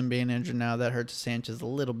 JSN. With him being injured now, that hurts Sanchez a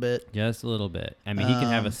little bit. Just a little bit. I mean, he can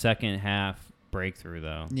have a second half breakthrough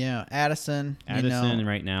though. Yeah, Addison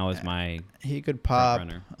right now is my he could pop.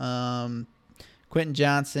 runner. Quentin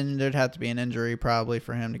Johnson, there'd have to be an injury probably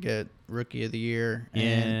for him to get Rookie of the Year.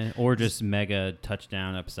 Yeah, or just mega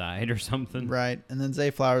touchdown upside or something. Right, and then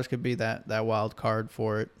Zay Flowers could be that wild card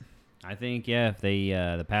for it. I think, if they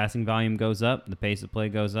the passing volume goes up, the pace of play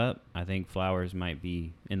goes up, I think Flowers might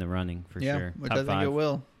be in the running for sure. Which Top I think 5. it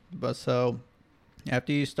will. But so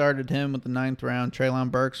after you started him with the 9th round,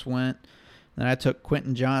 Treylon Burks went. Then I took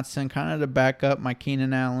Quentin Johnson kind of to back up my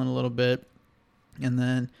Keenan Allen a little bit. And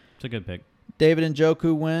then It's a good pick. David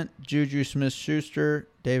Njoku went, Juju Smith-Schuster,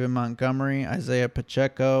 David Montgomery, Isaiah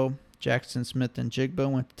Pacheco, Jackson Smith and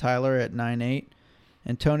Jigba went to Tyler at 9-8.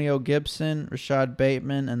 Antonio Gibson, Rashad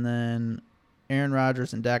Bateman, and then Aaron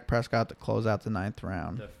Rodgers and Dak Prescott to close out the 9th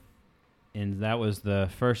round. And that was the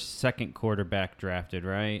second quarterback drafted,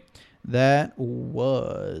 right? That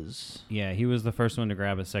was... Yeah, he was the first one to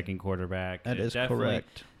grab a second quarterback. That is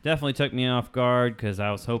correct. Definitely took me off guard because I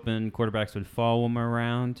was hoping quarterbacks would follow him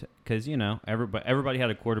around because, everybody had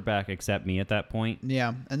a quarterback except me at that point.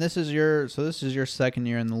 Yeah, and this is your second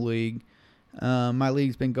year in the league. My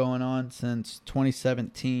league's been going on since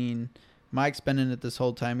 2017. Mike's been in it this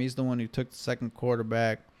whole time. He's the one who took the second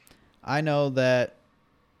quarterback. I know that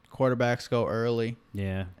quarterbacks go early.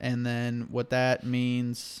 Yeah. And then what that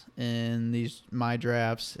means in my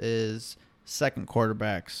drafts is second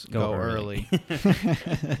quarterbacks go early.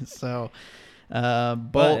 So,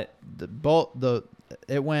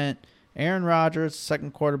 it went Aaron Rodgers,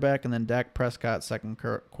 second quarterback, and then Dak Prescott, second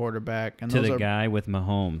quarterback. And to the guy with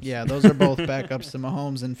Mahomes. Yeah, those are both backups to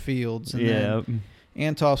Mahomes and Fields. And then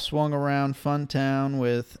Antoff swung around Funtown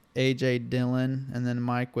with A.J. Dillon, and then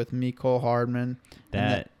Mike with Mecole Hardman.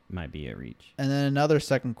 That might be a reach. And then another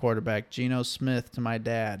second quarterback, Geno Smith, to my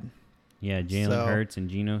dad. Yeah, Jalen Hurts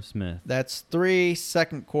and Geno Smith. That's 3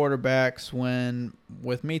 second quarterbacks when,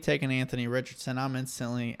 with me taking Anthony Richardson,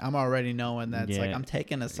 I'm already knowing that's I'm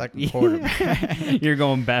taking a second quarterback. You're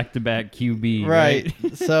going back-to-back QB, right?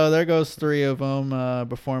 So there goes 3 of them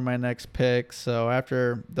before my next pick. So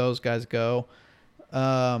after those guys go,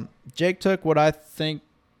 Jake took what I think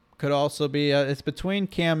could also be, it's between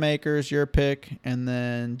Cam Akers, your pick, and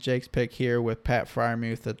then Jake's pick here with Pat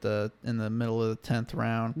Freiermuth in the middle of the 10th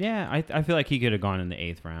round. Yeah, I feel like he could have gone in the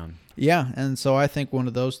 8th round. Yeah, and so I think one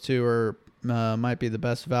of those two might be the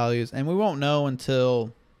best values, and we won't know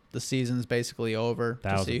until the season's basically over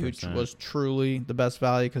to see who was truly the best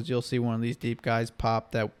value, because you'll see one of these deep guys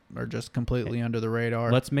pop that are just completely under the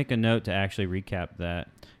radar. Let's make a note to actually recap that.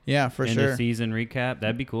 Yeah, for sure. End of season recap,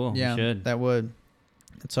 that'd be cool. Yeah, we should. That would.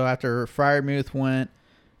 And so after Freiermuth went,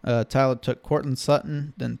 Tyler took Courtland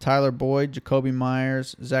Sutton, then Tyler Boyd, Jacoby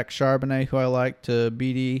Myers, Zach Charbonnet, who I like, to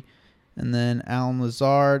BD, and then Alan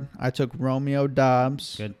Lazard. I took Romeo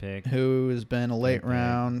Dobbs. Good pick. Who has been a late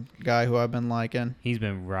round guy who I've been liking. He's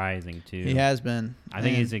been rising, too. He has been. I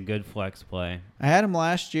think he's a good flex play. I had him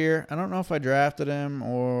last year. I don't know if I drafted him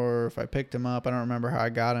or if I picked him up. I don't remember how I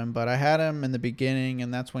got him, but I had him in the beginning,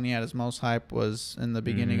 and that's when he had his most hype, was in the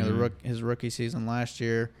beginning of his rookie season last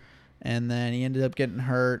year. And then he ended up getting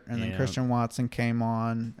hurt, and then Christian Watson came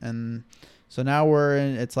on, and so now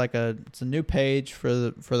it's a new page for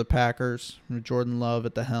the Packers with Jordan Love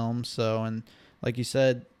at the helm. So, and like you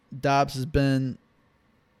said, Dobbs has been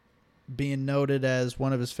being noted as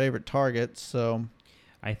one of his favorite targets. So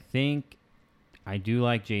I think I do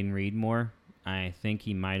like Jaden Reed more. I think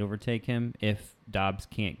he might overtake him if Dobbs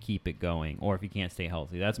can't keep it going, or if he can't stay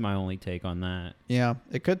healthy. That's my only take on that. Yeah,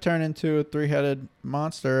 it could turn into a 3-headed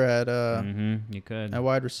monster at you could at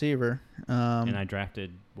wide receiver. And I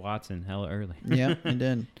drafted Watson hella early. Yeah, you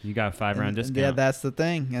did. You got a 5-round discount. Yeah, that's the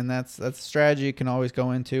thing, and that's a strategy you can always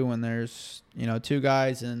go into when there's 2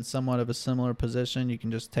 guys in somewhat of a similar position. You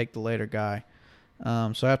can just take the later guy.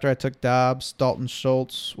 So after I took Dobbs, Dalton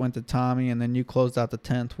Schultz went to Tommy, and then you closed out the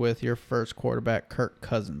 10th with your first quarterback, Kirk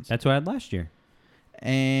Cousins. That's what I had last year.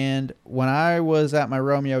 And when I was at my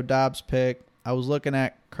Romeo Dobbs pick, I was looking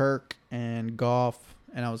at Kirk and Goff,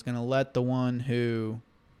 and I was going to let the one who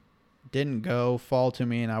didn't go fall to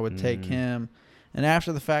me, and I would take him. And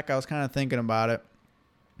after the fact, I was kind of thinking about it.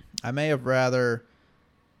 I may have rather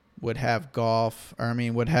would have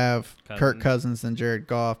Kirk Cousins than Jared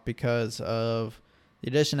Goff because of the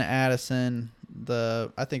addition of Addison.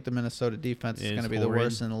 I think the Minnesota defense is going to be the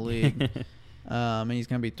worst in the league. And he's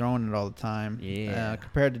going to be throwing it all the time. Yeah.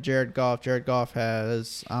 Compared to Jared Goff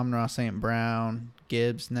has Amon-Ra St. Brown,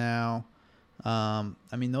 Gibbs now.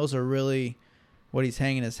 Those are really what he's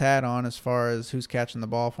hanging his hat on as far as who's catching the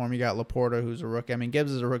ball for him. You got Laporta, who's a rookie.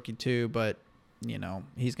 Gibbs is a rookie too, but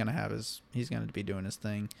he's going to be doing his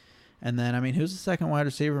thing. And then who's the second wide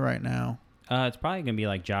receiver right now? It's probably going to be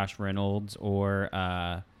like Josh Reynolds or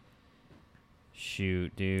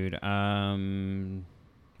Shoot, dude.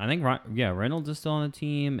 I think Reynolds is still on the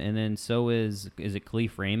team, and then so is it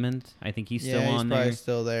Khalif Raymond? I think he's still on he's there. probably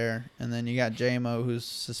still there. And then you got JMO who's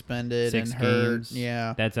suspended 6 and hurt. games.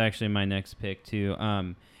 Yeah, That's actually my next pick too.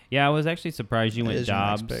 I was actually surprised you That went is your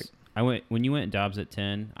next Dobbs. pick. When you went Dobbs at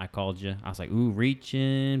 10, I called you. I was like, ooh,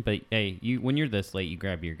 reaching. But hey, when you're this late, you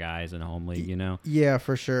grab your guys in a home league, you know? Yeah,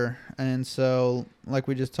 for sure. And so, like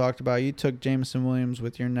we just talked about, you took Jameson Williams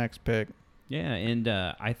with your next pick. Yeah, and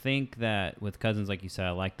I think that with Cousins, like you said,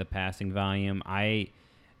 I like the passing volume.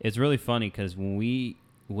 It's really funny because when we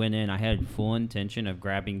went in, I had full intention of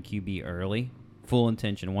grabbing QB early. Full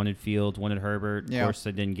intention. Wanted Fields, wanted Herbert. Of course,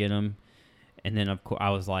 I didn't get him. And then, of course, I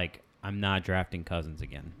was like, I'm not drafting Cousins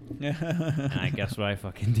again. And I guess what I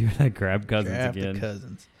fucking do is I grab Cousins again.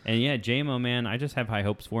 Cousins. And yeah, J-Mo, man, I just have high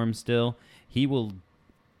hopes for him still. He'll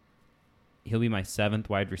be my 7th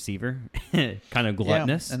wide receiver. Kind of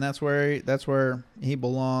gluttonous. Yeah, and that's where he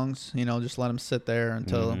belongs. You know, just let him sit there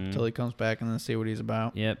until he comes back and then see what he's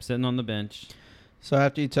about. Yep, sitting on the bench. So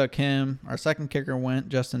after you took him, our second kicker went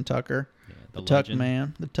Justin Tucker, the Tuck legend.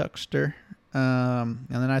 man, the Tuckster. And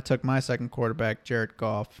then I took my second quarterback, Jared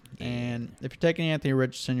Goff. Yeah. And if you're taking Anthony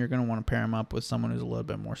Richardson, you're going to want to pair him up with someone who's a little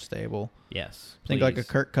bit more stable. Yes, I think like a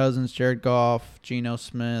Kirk Cousins, Jared Goff, Geno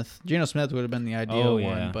Smith. Geno Smith would have been the ideal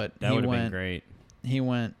one, but that would have been great. He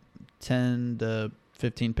went 10 to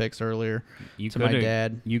 15 picks earlier to my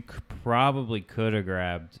dad. You probably could have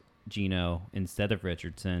grabbed Geno instead of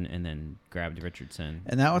Richardson, and then grabbed Richardson.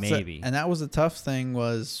 And that was maybe. and that was the tough thing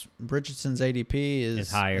was Richardson's ADP is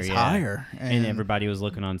higher. Higher, and everybody was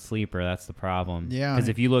looking on Sleeper. That's the problem. Yeah, because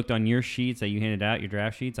if you looked on your sheets that you handed out, your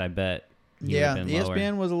draft sheets, I bet.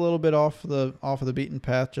 ESPN was a little bit off of the beaten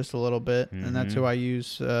path, just a little bit, and that's who I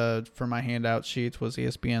use for my handout sheets was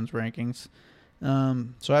ESPN's rankings.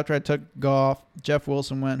 So after I took Goff, Jeff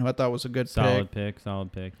Wilson went, who I thought was a good solid pick,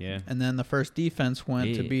 yeah. And then the first defense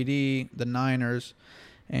went to BD, the Niners.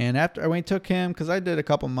 And after we took him, because I did a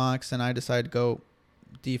couple mocks and I decided to go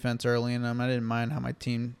defense early in them. I didn't mind how my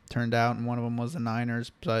team turned out, and one of them was the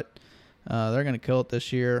Niners, but they're going to kill it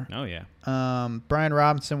this year. Oh, yeah. Brian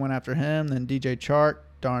Robinson went after him, then DJ Chark,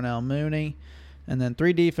 Darnell Mooney. And then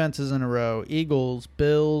 3 defenses in a row: Eagles,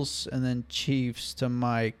 Bills, and then Chiefs to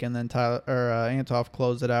Mike. And then Antoff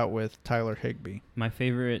closed it out with Tyler Higbee. My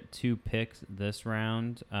favorite 2 picks this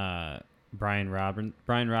round: Brian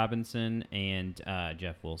Robinson and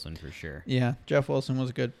Jeff Wilson for sure. Yeah, Jeff Wilson was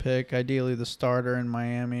a good pick. Ideally, the starter in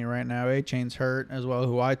Miami right now. A-Chain's hurt as well,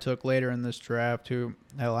 who I took later in this draft. Who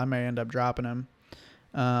hell, I may end up dropping him.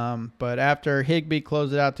 But after Higbee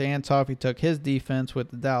closed it out to Antoff, he took his defense with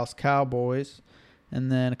the Dallas Cowboys. And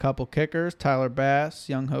then a couple kickers: Tyler Bass,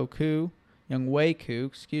 Younghoe Koo,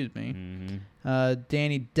 excuse me.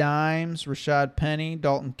 Danny Dimes, Rashad Penny,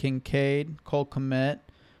 Dalton Kincaid, Cole Kmet. A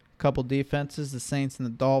couple defenses: the Saints and the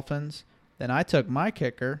Dolphins. Then I took my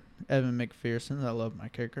kicker, Evan McPherson. I love my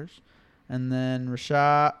kickers. And then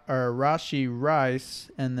Rashi Rice,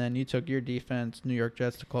 and then you took your defense, New York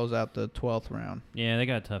Jets, to close out the 12th round. Yeah, they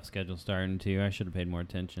got a tough schedule starting, too. I should have paid more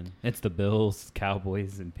attention. It's the Bills,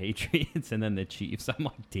 Cowboys, and Patriots, and then the Chiefs. I'm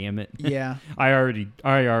like, damn it. Yeah. I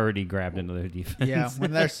already grabbed another defense. Yeah,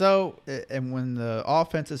 when when the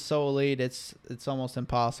offense is so elite, it's almost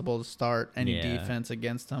impossible to start any defense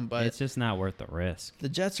against them. But it's just not worth the risk. The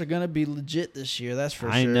Jets are going to be legit this year, that's for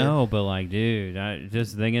sure. I know, but like, dude,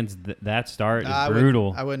 just against that start is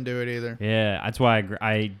brutal. I wouldn't do it either. Yeah, that's why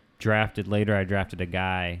I drafted later. I drafted a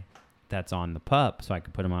guy that's on the PUP, so I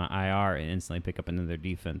could put him on IR and instantly pick up another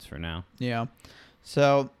defense for now. Yeah.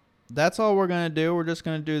 So that's all we're going to do. We're just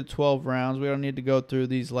going to do the 12 rounds. We don't need to go through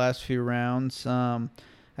these last few rounds.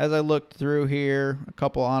 As I looked through here, a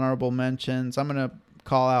couple honorable mentions. I'm going to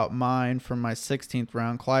call out mine from my 16th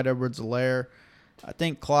round, Clyde Edwards-Helaire. I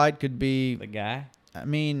think Clyde could be the guy. I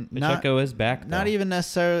mean, Pacheco is back, though. Not even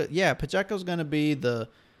necessarily. Yeah, Pacheco's going to be the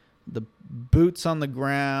boots on the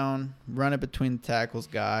ground, run it between the tackles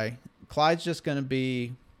guy. Clyde's just going to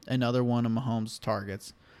be another one of Mahomes'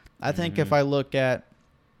 targets. I think if I look at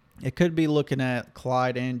it, could be looking at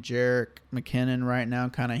Clyde and Jerick McKinnon right now,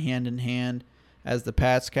 kind of hand in hand as the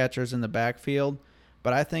pass catchers in the backfield.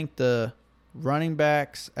 But I think the running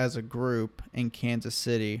backs as a group in Kansas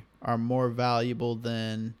City are more valuable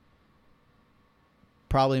than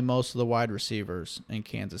probably most of the wide receivers in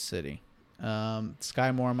Kansas City.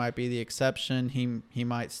 Sky Moore might be the exception. He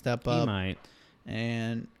might step up. He might.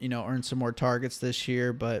 And, earn some more targets this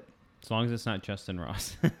year. But as long as it's not Justin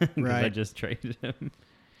Ross. Right. I just traded him.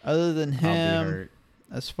 Other than him,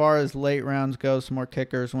 as far as late rounds go, some more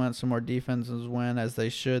kickers went, some more defenses went, as they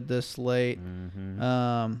should this late.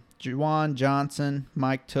 Juwan Johnson,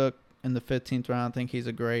 Mike took in the 15th round. I think he's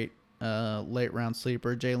a great late round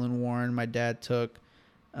sleeper. Jalen Warren, my dad took.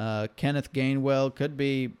 Kenneth Gainwell could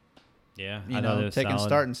be, I thought it was taking solid.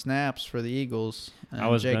 starting snaps for the Eagles. I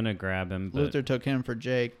was going to grab him, but Luther took him for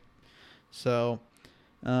Jake. So,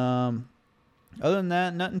 other than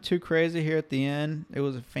that, nothing too crazy here at the end. It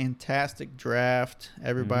was a fantastic draft.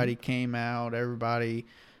 Everybody came out. Everybody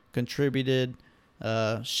contributed.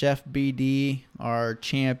 Chef BD, our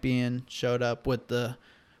champion, showed up with the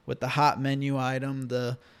hot menu item,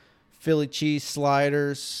 the Philly cheese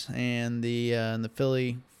sliders and the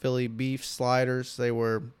Philly beef sliders. They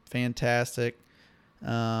were fantastic.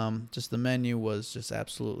 Just the menu was just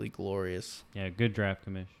absolutely glorious. Yeah, good draft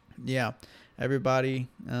commish. Yeah, everybody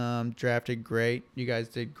drafted great. You guys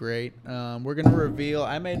did great. We're gonna reveal.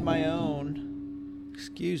 I made my own.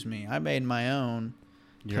 I made my own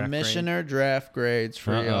commissioner draft grades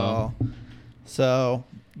for y'all. So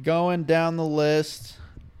going down the list,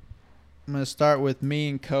 I'm going to start with me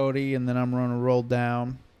and Cody, and then I'm going to roll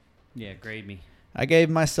down. Yeah, grade me. I gave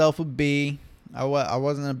myself a B. I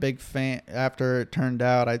wasn't a big fan. After it turned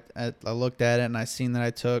out, I looked at it, and I seen that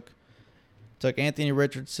I took Anthony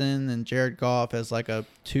Richardson and Jared Goff as like a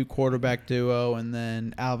 2 quarterback duo, and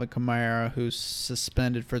then Alvin Kamara, who's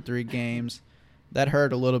suspended for 3 games. That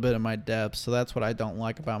hurt a little bit of my depth, so that's what I don't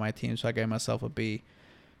like about my team, so I gave myself a B.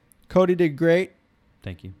 Cody did great.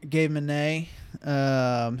 Thank you. Gave him an A.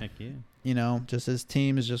 Heck yeah. Just his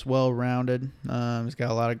team is just well-rounded. He's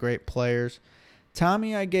got a lot of great players.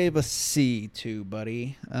 Tommy, I gave a C to,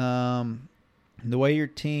 buddy. The way your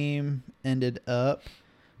team ended up,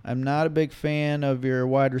 I'm not a big fan of your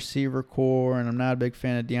wide receiver core, and I'm not a big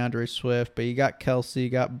fan of DeAndre Swift, but you got Kelsey, you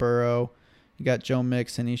got Burrow, you got Joe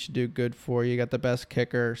Mixon. He should do good for you. You got the best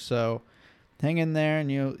kicker, so hang in there,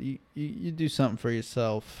 and you do something for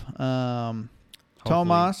yourself.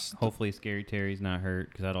 Tomas. Hopefully Scary Terry's not hurt,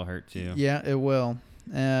 because that'll hurt too. Yeah, it will.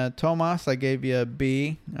 Tomas, I gave you a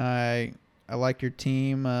B. I like your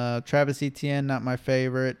team. Travis Etienne, not my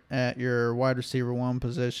favorite at your wide receiver 1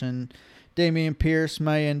 position. Damian Pierce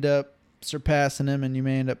may end up surpassing him, and you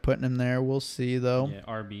may end up putting him there. We'll see, though. Yeah,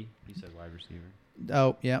 RB. You said wide receiver.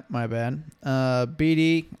 Oh, yeah, my bad.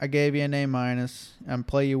 BD, I gave you an A-. I'm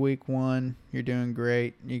play you week 1. You're doing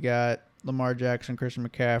great. You got Lamar Jackson, Christian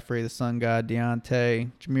McCaffrey, the Sun God,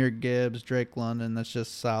 Deontay, Jahmyr Gibbs, Drake London. That's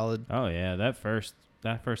just solid. Oh, yeah. That first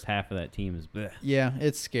half of that team is bleh. Yeah,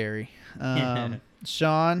 it's scary.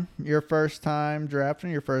 Sean, your first time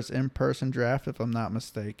drafting, your first in-person draft, if I'm not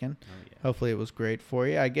mistaken. Oh, yeah. Hopefully it was great for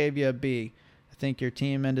you. I gave you a B. I think your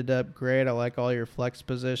team ended up great. I like all your flex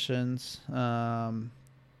positions.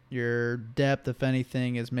 Your depth, if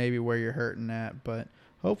anything, is maybe where you're hurting at, but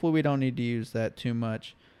hopefully we don't need to use that too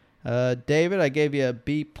much. David, I gave you a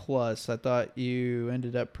B+. I thought you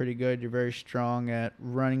ended up pretty good. You're very strong at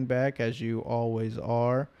running back, as you always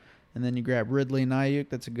are. And then you grab Ridley and Ayuk.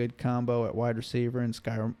 That's a good combo at wide receiver, and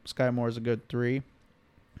Sky Moore is a good 3.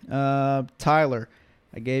 Tyler,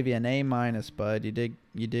 I gave you an A-, bud. You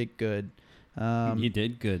did good. You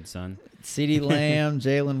did good, son. CeeDee Lamb,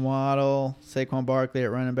 Jalen Waddle, Saquon Barkley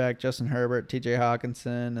at running back, Justin Herbert, TJ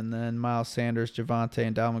Hawkinson, and then Miles Sanders, Javonte,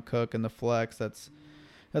 and Dalvin Cook in the flex. That's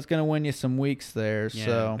going to win you some weeks there. Yeah,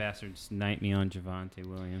 so bastards snipe me on Javonte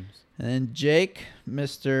Williams. And then Jake,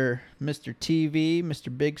 Mr. TV,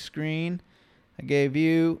 Mr. Big Screen, I gave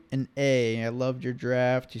you an A. I loved your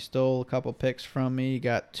draft. You stole a couple picks from me. You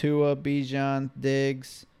got Tua, Bijan,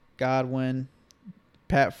 Diggs, Godwin,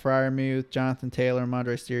 Pat Freiermuth, Jonathan Taylor,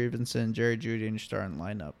 Mondre Stevenson, Jerry Jeudy in your starting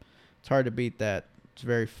lineup. It's hard to beat that. It's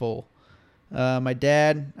very full. My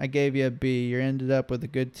dad, I gave you a B. You ended up with a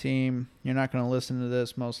good team. You're not going to listen to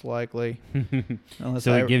this, most likely.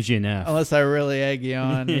 So it gives you an F. Unless I really egg you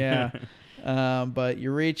on, yeah. But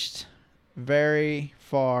you reached very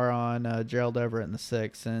far on Gerald Everett in the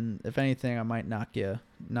 6th, and if anything, I might knock you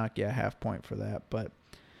a half point for that. But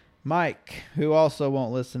Mike, who also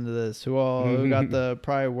won't listen to this, who got the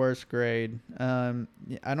probably worst grade. I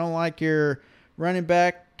don't like your running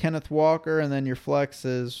back, Kenneth Walker, and then your flex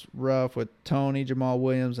is rough with Tony, Jamal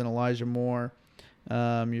Williams, and Elijah Moore.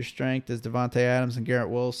 Your strength is Devontae Adams and Garrett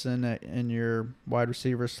Wilson in your wide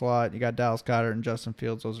receiver slot. You got Dallas Goedert and Justin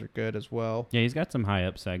Fields. Those are good as well. Yeah, he's got some high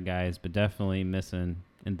upside guys, but definitely missing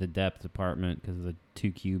in the depth department because of the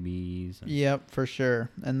 2 QBs. Yep, for sure.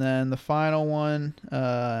 And then the final one,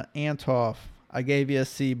 Antoff. I gave you a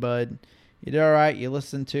C, bud. You did all right. You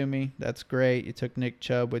listened to me. That's great. You took Nick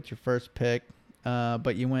Chubb with your first pick.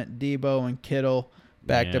 But you went Debo and Kittle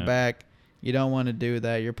back to back. You don't want to do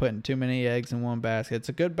that. You're putting too many eggs in one basket. It's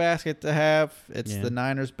a good basket to have. It's the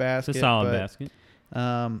Niners basket. It's a solid basket.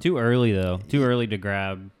 Too early, though. Too early to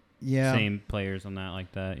grab same players on that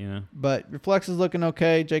like that, you know. But your flex is looking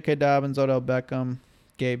okay. J.K. Dobbins, Odell Beckham,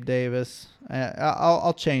 Gabe Davis.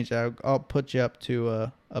 I'll change that. I'll put you up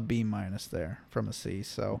to a B- there from a C.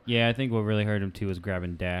 So yeah, I think what really hurt him too was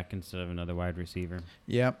grabbing Dak instead of another wide receiver.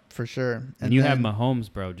 Yep, for sure. And you have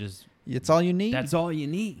Mahomes, bro. Just it's all you need. That's all you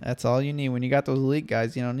need. That's all you need. When you got those elite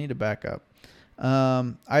guys, you don't need a backup.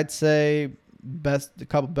 I'd say a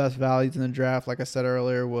couple best values in the draft, like I said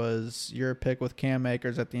earlier, was your pick with Cam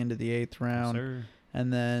Akers at the end of the 8th round. Yes, sir.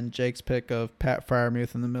 And then Jake's pick of Pat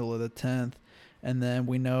Freiermuth in the middle of the 10th. And then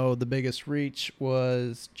we know the biggest reach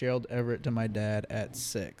was Gerald Everett to my dad at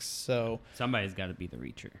 6. So somebody's got to be the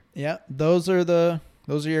reacher. Yeah, those are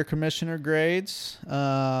your commissioner grades.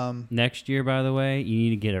 Next year, by the way, you need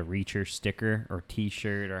to get a reacher sticker or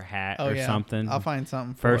T-shirt or hat or something. I'll find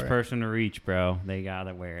something for First person to reach, bro. They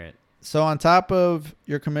gotta wear it. So on top of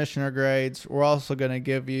your commissioner grades, we're also going to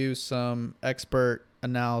give you some expert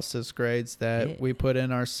analysis grades that we put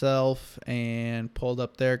in ourselves and pulled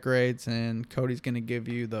up their grades, and Cody's going to give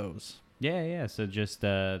you those. Yeah. So just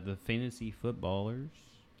the fantasy footballers,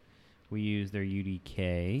 we use their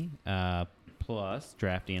UDK plus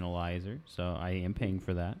draft analyzer. So I am paying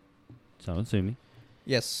for that. So assuming. me.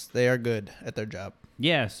 Yes, they are good at their job.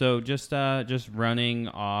 Yeah, so just running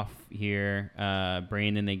off here,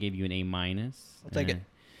 Brandon, they gave you an A-. I'll take it.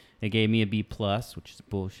 They gave me a B+, which is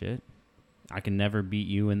bullshit. I can never beat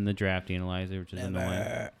you in the draft analyzer, which is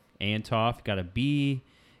annoying. Antoff got a B.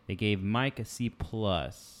 They gave Mike a C+.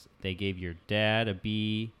 They gave your dad a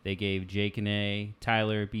B. They gave Jake an A.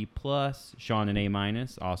 Tyler a B+. Sean an A-,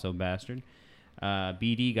 also bastard.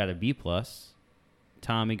 BD got a B+.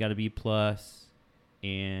 Tommy got a B+.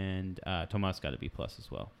 And Tomas got a B+ as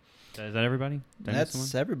well. Is that everybody?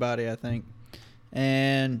 That's everybody, I think.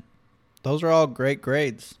 And those are all great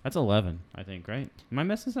grades. That's 11, I think, right? Am I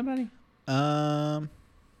missing somebody?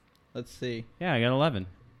 Let's see. Yeah, I got 11.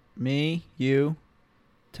 Me, you,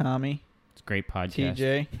 Tommy. It's a great podcast.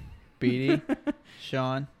 TJ, BD,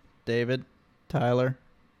 Sean, David, Tyler,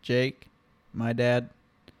 Jake, my dad,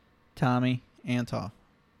 Tommy, Antoff.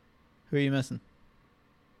 Who are you missing?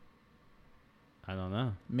 I don't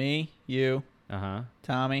know. Me, you,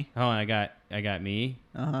 Tommy. Oh, I got me,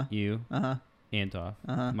 you, Antoff,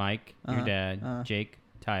 Mike, your dad, Jake,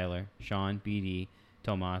 Tyler, Sean, BD,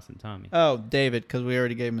 Tomas, and Tommy. Oh, David, because we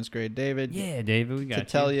already gave him his grade. David. Yeah, David, we got to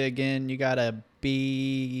tell you again, you got a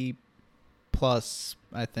B+,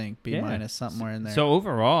 I think, B- somewhere in there. So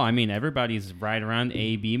overall, I mean, everybody's right around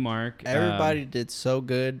A-B mark. Everybody did so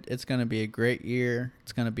good. It's going to be a great year.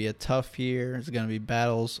 It's going to be a tough year. It's going to be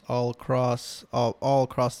battles all across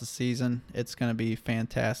the season. It's going to be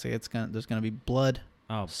fantastic. There's going to be blood,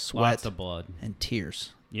 sweat, lots of blood, and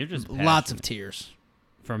tears. You're just lots of tears.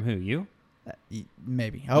 From who? You?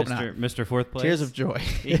 Maybe. I hope not. Mr. Fourth Place. Tears of joy.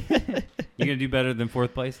 You gonna do better than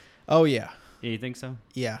fourth place? Oh yeah. Yeah, you think so?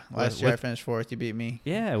 Yeah. Last year I finished 4th. You beat me.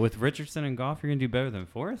 Yeah, with Richardson and Goff, you're going to do better than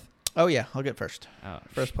 4th? Oh, yeah. I'll get first. Oh,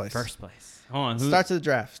 first place. First place. Hold on. Starts of the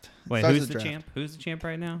draft. Wait, who's the champ? Who's the champ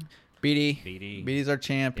right now? BD. BD's our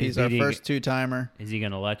champ. He's our first two-timer. Is he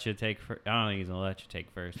going to let you take first? I don't think he's going to let you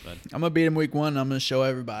take first, but I'm going to beat him week 1. I'm going to show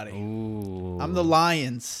everybody. Ooh. I'm the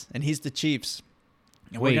Lions, and he's the Chiefs.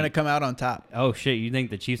 And we're going to come out on top. Oh, shit. You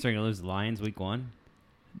think the Chiefs are going to lose the Lions week 1?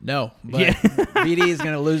 No, but BD is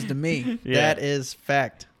going to lose to me. Yeah. That is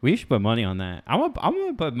fact. We should put money on that. I'm going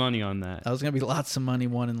to put money on that. That was going to be lots of money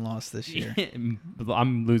won and lost this year.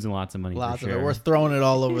 I'm losing lots of money. Lots of it. We're throwing it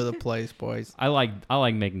all over the place, boys. I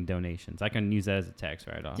like making donations. I can use that as a tax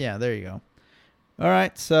write-off. Yeah, there you go. All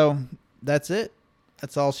right, so that's it.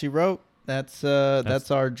 That's all she wrote. That's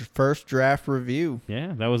our first draft review.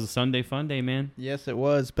 Yeah, that was a Sunday fun day, man. Yes, it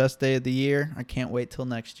was. Best day of the year. I can't wait till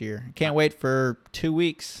next year. I can't wait for 2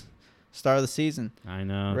 weeks. Start of the season. I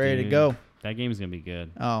know. Ready to go. That game's going to be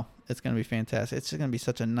good. Oh, it's going to be fantastic. It's just going to be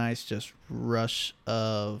such a nice just rush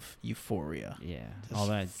of euphoria. Yeah. Just all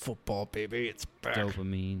that football, baby. It's back.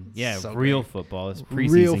 Dopamine. It's yeah, so real great. Football. It's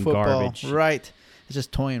preseason real football. Garbage. Right. It's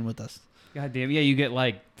just toying with us. God damn. Yeah, you get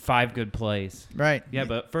like 5 good plays. Right. Yeah,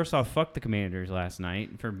 but first off, fuck the Commanders last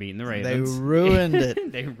night for beating the Ravens. They ruined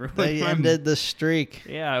it. They ended the streak.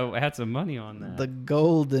 Yeah, I had some money on that. The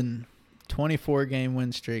golden 24-game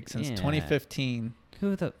win streak since 2015.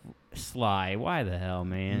 Who the Sly? Why the hell,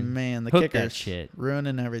 man? Man, the Hook kicker that shit.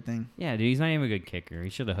 Ruining everything. Yeah, dude, he's not even a good kicker. He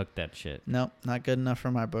should have hooked that shit. Nope, not good enough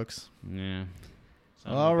for my books. Yeah.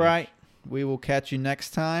 All right. We will catch you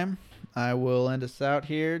next time. I will end us out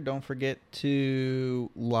here. Don't forget to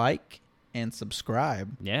like and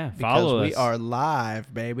subscribe. Yeah, follow us. Because we are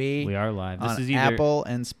live, baby. We are live. This on is either Apple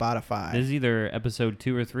and Spotify. This is either episode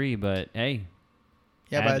 2 or 3, but hey.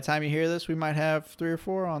 Yeah, by the time you hear this, we might have 3 or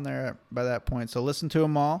 4 on there by that point. So listen to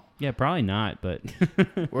them all. Yeah, probably not, but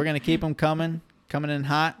we're going to keep them coming in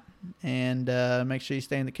hot, and make sure you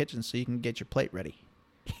stay in the kitchen so you can get your plate ready.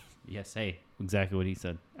 Yes, hey, exactly what he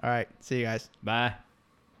said. All right, see you guys. Bye.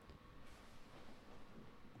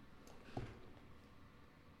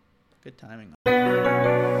 Good timing.